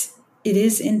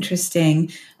is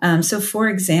interesting. So, for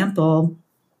example,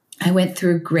 I went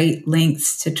through great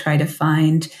lengths to try to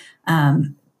find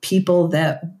people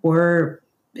that were,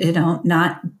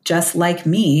 not just like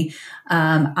me.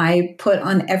 I put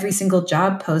on every single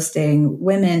job posting,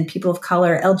 women, people of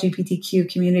color,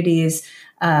 LGBTQ communities,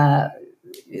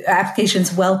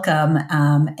 applications welcome,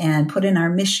 and put in our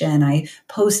mission. I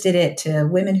posted it to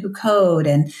Women Who Code,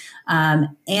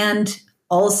 and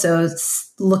also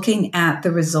looking at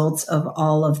the results of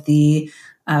all of the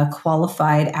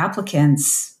qualified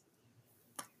applicants.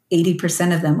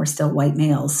 80% of them were still white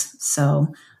males.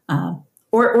 So,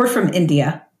 or from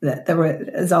India. There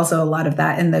is also a lot of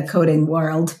that in the coding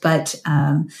world, but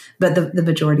the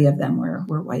majority of them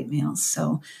were white males.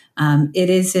 So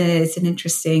it's an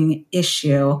interesting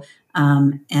issue,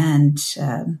 and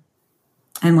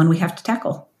one we have to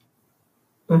tackle.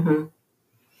 Mm-hmm.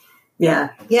 Yeah,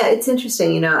 it's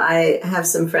interesting. I have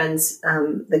some friends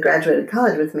that graduated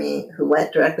college with me who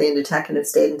went directly into tech and have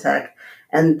stayed in tech.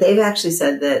 And they've actually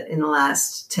said that in the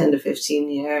last 10 to 15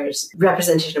 years,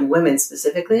 representation of women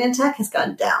specifically in tech has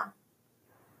gone down.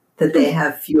 That they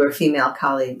have fewer female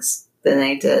colleagues than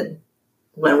they did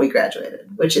when we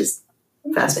graduated, which is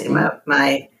fascinating.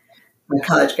 My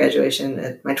college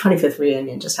graduation, my 25th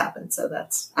reunion just happened, so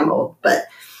I'm old. But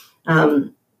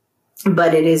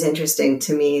it is interesting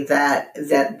to me that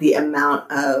the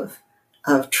amount of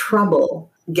trouble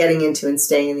getting into and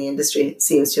staying in the industry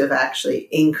seems to have actually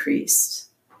increased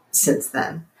since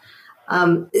then.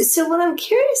 So what I'm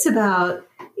curious about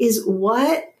is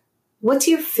what's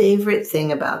your favorite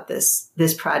thing about this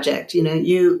project?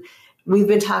 We've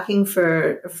been talking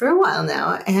for a while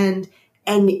now, and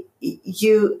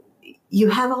you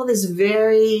have all this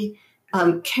very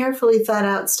carefully thought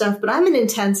out stuff, but I'm an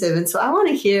intensive, and so I want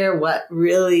to hear what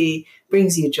really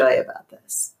brings you joy about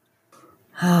this.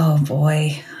 Oh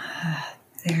boy.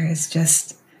 There is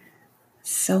just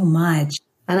so much.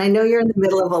 And I know you're in the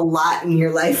middle of a lot in your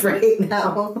life right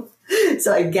now,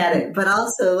 so I get it. But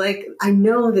also, I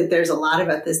know that there's a lot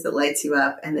about this that lights you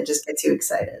up and that just gets you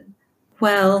excited.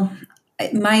 Well,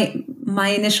 my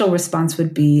initial response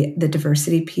would be the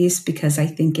diversity piece, because I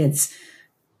think it's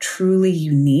truly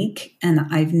unique, and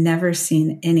I've never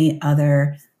seen any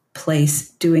other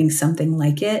place doing something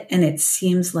like it. And it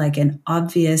seems like an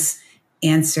obvious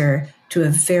answer to a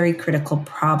very critical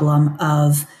problem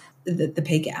of the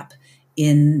pay gap.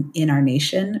 in our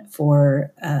nation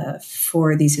for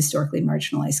these historically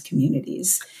marginalized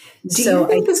communities. Do you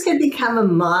think this could become a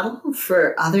model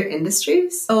for other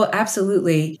industries? Oh,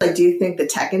 absolutely. Like, do you think the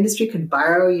tech industry could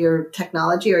borrow your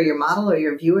technology or your model or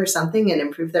your view or something and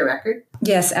improve their record?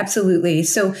 Yes, absolutely.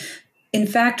 So in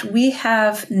fact, we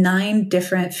have 9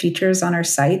 different features on our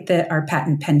site that are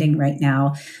patent pending right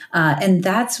now. And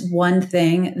that's one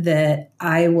thing that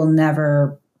I will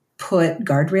never put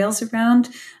guardrails around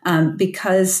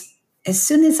because as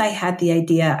soon as I had the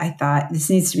idea, I thought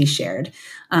this needs to be shared.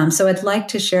 So I'd like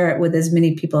to share it with as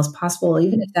many people as possible,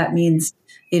 even if that means,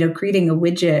 creating a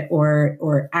widget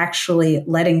or actually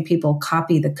letting people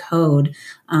copy the code.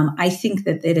 I think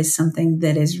that it is something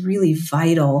that is really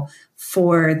vital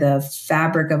for the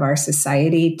fabric of our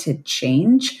society to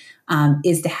change,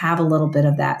 is to have a little bit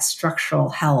of that structural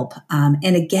help.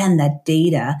 And again, that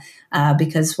data,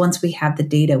 because once we have the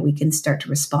data, we can start to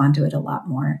respond to it a lot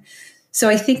more. So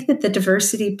I think that the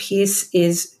diversity piece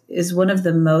is one of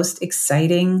the most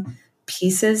exciting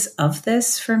pieces of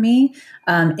this for me,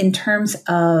 in terms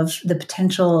of the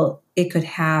potential it could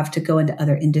have to go into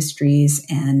other industries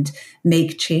and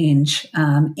make change.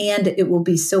 And it will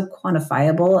be so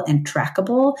quantifiable and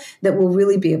trackable that we'll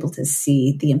really be able to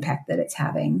see the impact that it's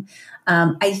having.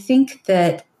 I think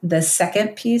that the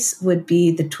second piece would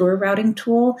be the tour routing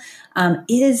tool.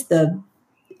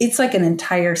 It's like an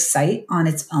entire site on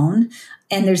its own,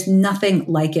 and there's nothing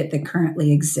like it that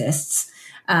currently exists.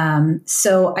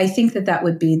 So I think that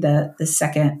would be the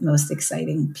second most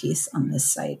exciting piece on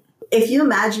this site. If you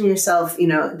imagine yourself,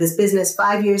 this business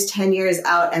 5 years, 10 years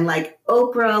out, and like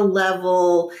Oprah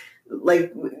level,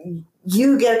 like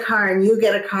you get a car and you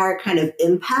get a car kind of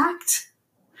impact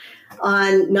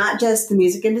on not just the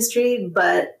music industry,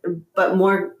 but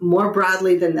more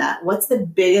broadly than that, what's the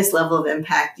biggest level of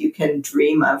impact you can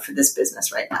dream of for this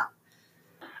business right now?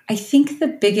 I think the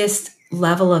biggest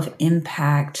level of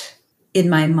impact in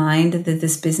my mind that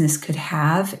this business could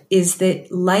have is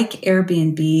that, like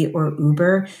Airbnb or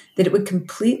Uber, that it would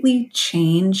completely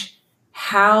change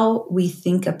how we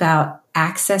think about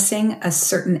accessing a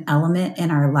certain element in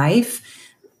our life,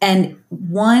 and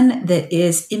one that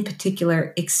is in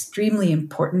particular extremely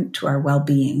important to our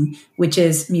well-being, which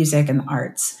is music and the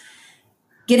arts.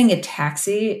 Getting a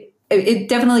taxi, it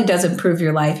definitely does improve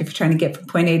your life if you're trying to get from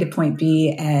point A to point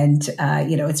B and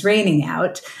it's raining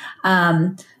out.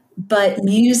 But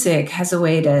music has a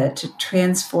way to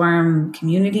transform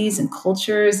communities and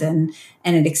cultures and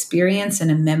an experience and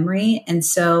a memory. And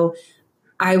so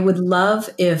I would love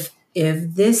if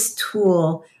this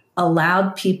tool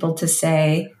allowed people to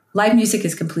say, live music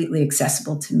is completely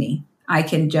accessible to me. I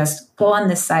can just go on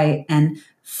the site and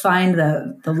find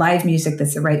the live music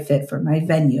that's the right fit for my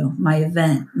venue, my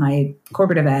event, my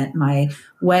corporate event, my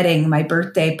wedding, my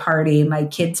birthday party, my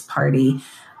kids' party.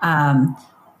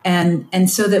 And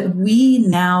so that we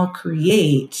now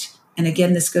create, and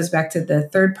again, this goes back to the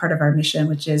third part of our mission,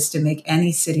 which is to make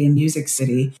any city a music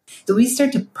city. So we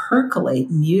start to percolate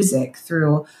music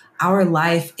through our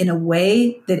life in a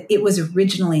way that it was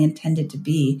originally intended to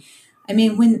be. I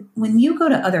mean, when you go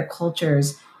to other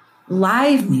cultures,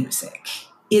 live music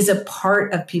is a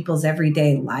part of people's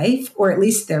everyday life, or at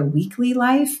least their weekly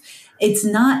life. It's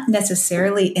not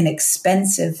necessarily an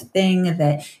expensive thing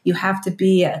that you have to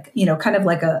be, kind of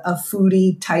like a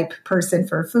foodie type person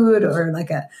for food, or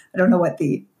like I don't know what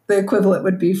the equivalent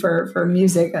would be for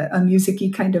music, a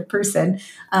music-y kind of person,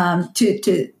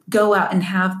 to go out and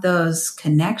have those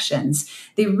connections.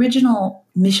 The original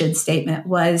mission statement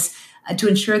was to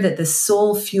ensure that the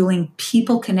soul-fueling,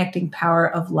 people-connecting power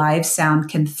of live sound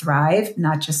can thrive,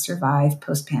 not just survive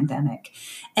post-pandemic.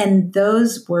 And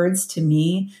those words to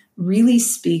me really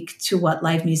speak to what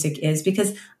live music is,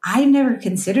 because I never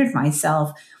considered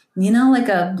myself like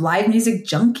a live music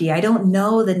junkie. I don't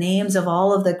know the names of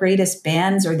all of the greatest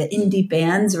bands or the indie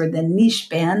bands or the niche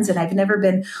bands. And I've never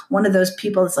been one of those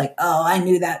people that's like, oh, I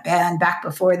knew that band back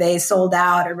before they sold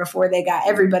out or before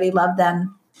everybody loved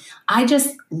them. I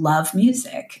just love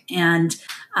music. And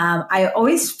I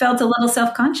always felt a little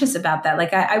self-conscious about that.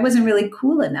 Like I wasn't really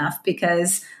cool enough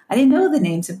because I didn't know the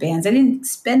names of bands. I didn't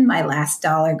spend my last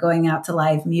dollar going out to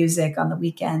live music on the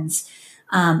weekends.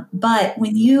 But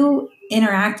when you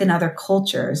interact in other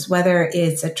cultures, whether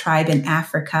it's a tribe in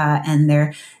Africa and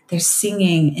they're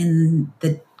singing in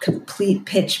the complete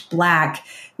pitch black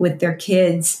with their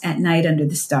kids at night under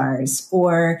the stars,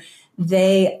 or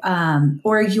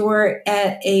you're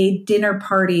at a dinner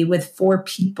party with 4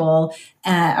 people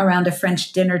around a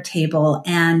French dinner table,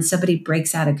 and somebody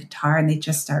breaks out a guitar and they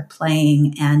just start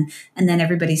playing, and then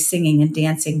everybody's singing and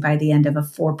dancing by the end of a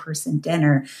 4-person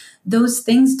dinner. Those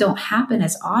things don't happen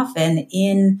as often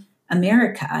in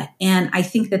America. And I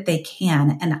think that they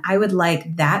can. And I would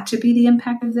like that to be the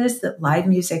impact of this, that live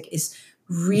music is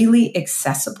really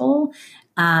accessible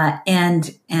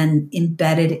and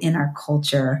embedded in our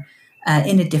culture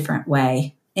in a different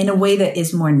way, in a way that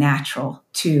is more natural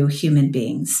to human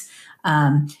beings.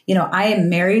 I am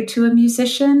married to a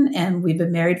musician, and we've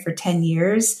been married for 10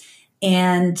 years.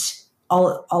 And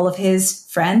all of his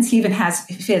friends, he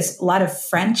has a lot of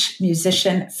French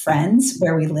musician friends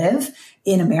where we live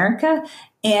in America.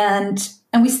 And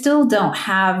we still don't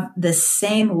have the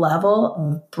same level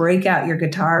of break out your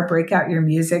guitar, break out your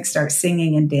music, start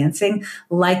singing and dancing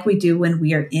like we do when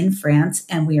we are in France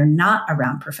and we are not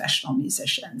around professional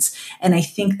musicians. And I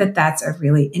think that that's a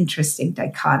really interesting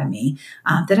dichotomy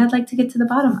that I'd like to get to the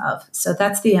bottom of. So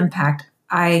that's the impact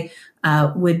I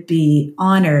would be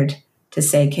honored to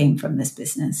say came from this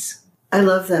business. I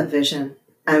love that vision.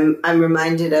 I'm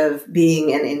reminded of being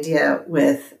in India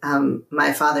with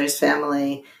my father's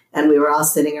family, and we were all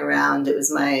sitting around. It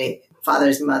was my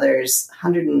father's mother's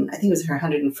I think it was her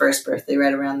 101st birthday,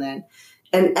 right around then.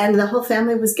 And the whole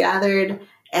family was gathered,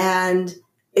 and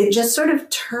it just sort of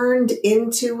turned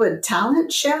into a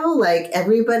talent show. Like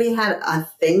everybody had a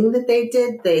thing that they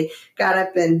did. They got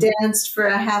up and danced for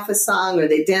a half a song, or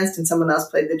they danced and someone else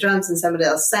played the drums and somebody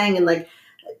else sang. And like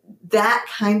that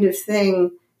kind of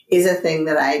thing is a thing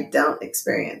that I don't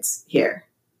experience here.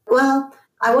 Well,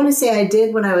 I want to say I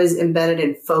did when I was embedded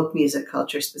in folk music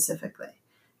culture specifically,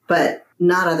 but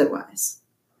not otherwise.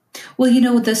 Well,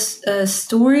 this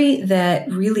story that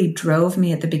really drove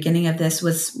me at the beginning of this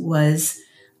was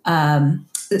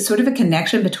sort of a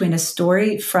connection between a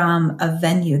story from a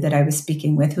venue that I was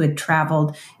speaking with who had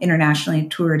traveled internationally and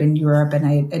toured in Europe. And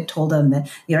I had told him that,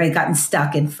 I had gotten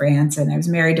stuck in France and I was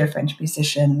married to a French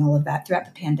musician and all of that throughout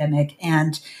the pandemic.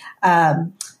 And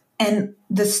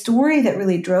the story that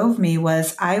really drove me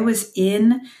was I was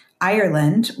in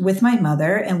Ireland with my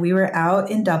mother, and we were out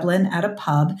in Dublin at a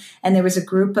pub, and there was a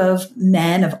group of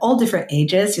men of all different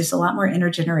ages, just a lot more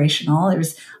intergenerational. It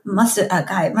must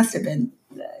have been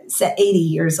 80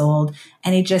 years old,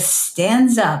 and he just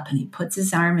stands up and he puts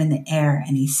his arm in the air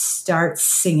and he starts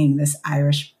singing this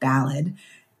Irish ballad.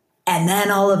 And then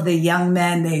all of the young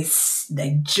men, they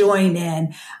join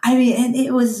in. I mean, and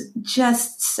it was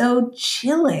just so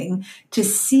chilling to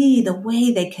see the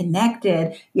way they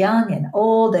connected, young and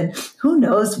old, and who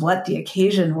knows what the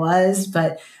occasion was,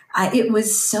 but it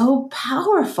was so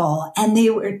powerful. And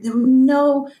we're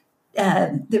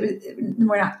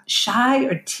not shy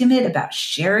or timid about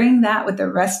sharing that with the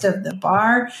rest of the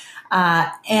bar.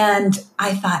 And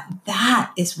I thought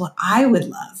that is what I would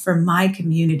love for my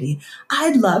community.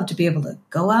 I'd love to be able to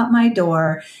go out my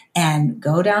door and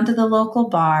go down to the local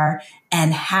bar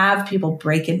and have people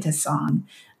break into song.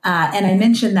 And I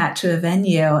mentioned that to a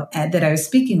venue that I was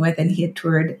speaking with, and he had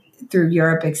toured through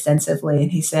Europe extensively.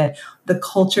 And he said, the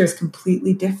culture is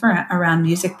completely different around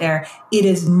music there. It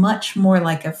is much more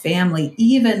like a family,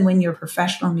 even when you're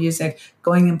professional music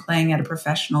going and playing at a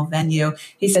professional venue.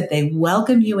 He said they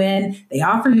welcome you in, they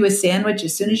offer you a sandwich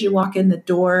as soon as you walk in the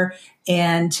door.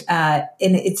 And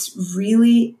it's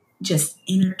really just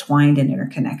intertwined and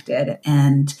interconnected.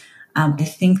 And I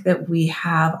think that we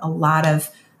have a lot of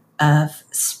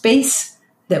space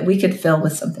that we could fill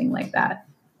with something like that.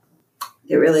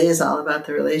 It really is all about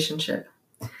the relationship.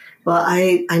 Well,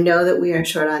 I know that we are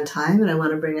short on time, and I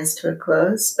want to bring us to a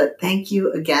close, but thank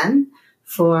you again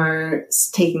for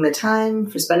taking the time,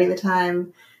 for spending the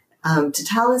time to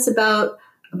tell us about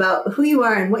who you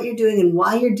are and what you're doing and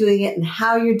why you're doing it and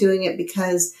how you're doing it,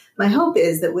 because my hope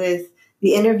is that with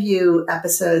the interview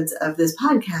episodes of this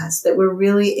podcast, that we're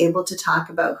really able to talk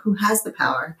about who has the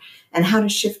power and how to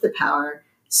shift the power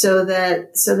so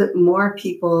that more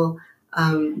people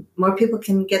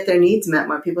can get their needs met,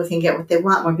 more people can get what they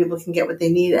want, more people can get what they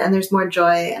need, and there's more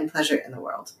joy and pleasure in the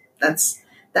world. That's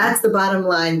the bottom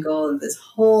line goal of this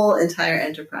whole entire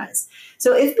enterprise.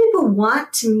 So if people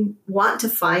want to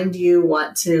find you,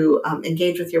 want to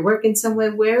engage with your work in some way,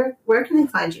 where can they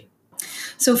find you?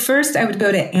 So first I would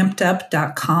go to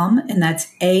ampedup.com, and that's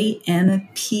AMPTUP.com,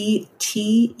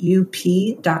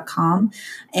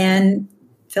 and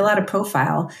fill out a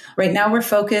profile. Right now we're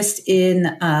focused in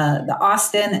the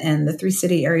Austin and the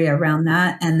 3-city area around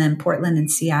that, and then Portland and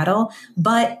Seattle.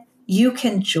 But you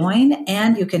can join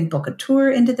and you can book a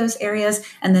tour into those areas.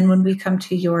 And then when we come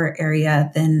to your area,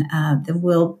 then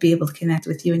we'll be able to connect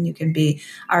with you, and you can be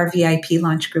our VIP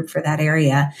launch group for that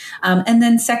area. And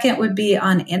then second would be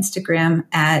on Instagram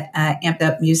at Amped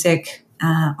Up Music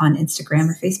on Instagram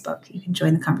or Facebook. You can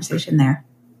join the conversation there.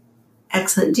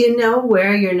 Excellent. Do you know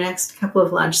where your next couple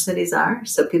of launch cities are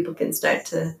so people can start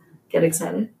to get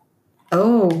excited?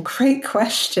 Oh, great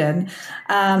question.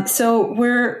 So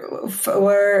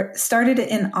we're started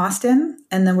in Austin,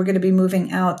 and then we're going to be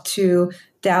moving out to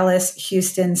Dallas,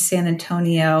 Houston, San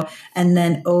Antonio, and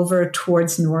then over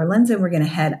towards New Orleans. And we're going to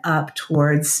head up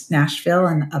towards Nashville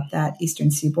and up that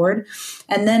eastern seaboard.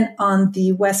 And then on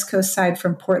the West Coast side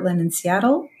from Portland and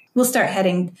Seattle, we'll start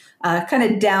heading kind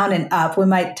of down and up. We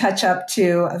might touch up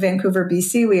to Vancouver,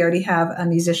 BC. We already have a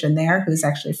musician there who's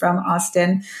actually from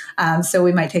Austin. So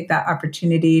we might take that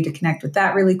opportunity to connect with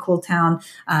that really cool town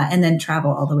and then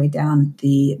travel all the way down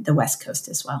the West Coast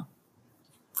as well.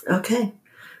 Okay.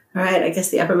 All right. I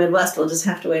guess the upper Midwest will just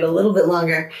have to wait a little bit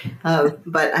longer,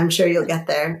 but I'm sure you'll get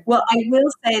there. Well, I will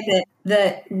say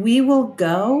that we will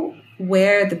go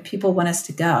where the people want us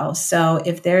to go. So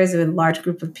if there is a large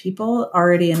group of people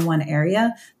already in one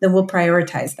area, then we'll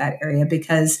prioritize that area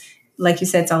because, like you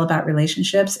said, it's all about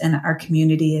relationships, and our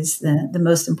community is the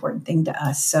most important thing to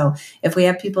us. So if we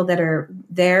have people that are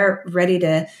there ready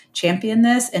to champion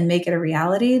this and make it a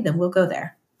reality, then we'll go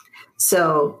there.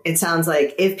 So it sounds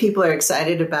like if people are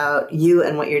excited about you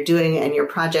and what you're doing and your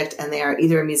project, and they are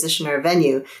either a musician or a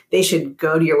venue, they should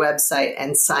go to your website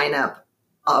and sign up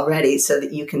already so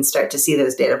that you can start to see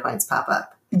those data points pop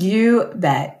up. You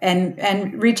bet.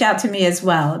 And reach out to me as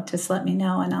well. Just let me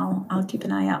know and I'll keep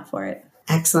an eye out for it.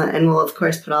 Excellent. And we'll, of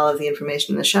course, put all of the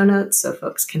information in the show notes so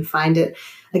folks can find it.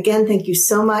 Again, thank you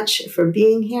so much for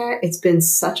being here. It's been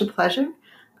such a pleasure.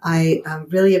 I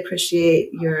really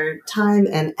appreciate your time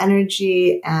and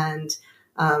energy and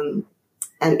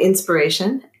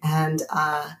inspiration. And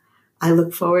I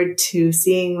look forward to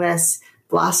seeing this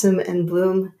blossom and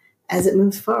bloom as it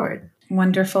moves forward.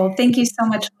 Wonderful. Thank you so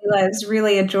much, Leila. It's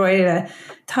really a joy to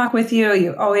talk with you.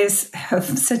 You always have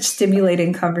such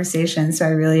stimulating conversations. So I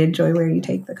really enjoy where you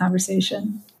take the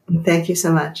conversation. Thank you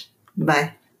so much.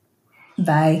 Bye.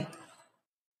 Bye.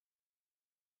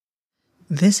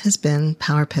 This has been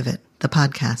Power Pivot, the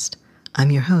podcast.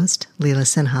 I'm your host, Leila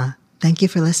Sinha. Thank you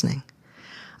for listening.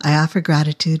 I offer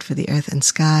gratitude for the earth and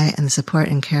sky and the support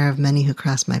and care of many who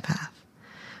cross my path.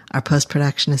 Our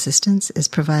post-production assistance is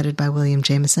provided by William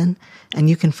Jameson, and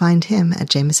you can find him at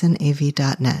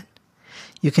jamesonav.net.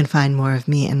 You can find more of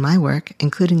me and my work,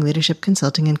 including leadership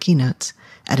consulting and keynotes,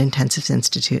 at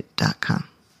intensivesinstitute.com.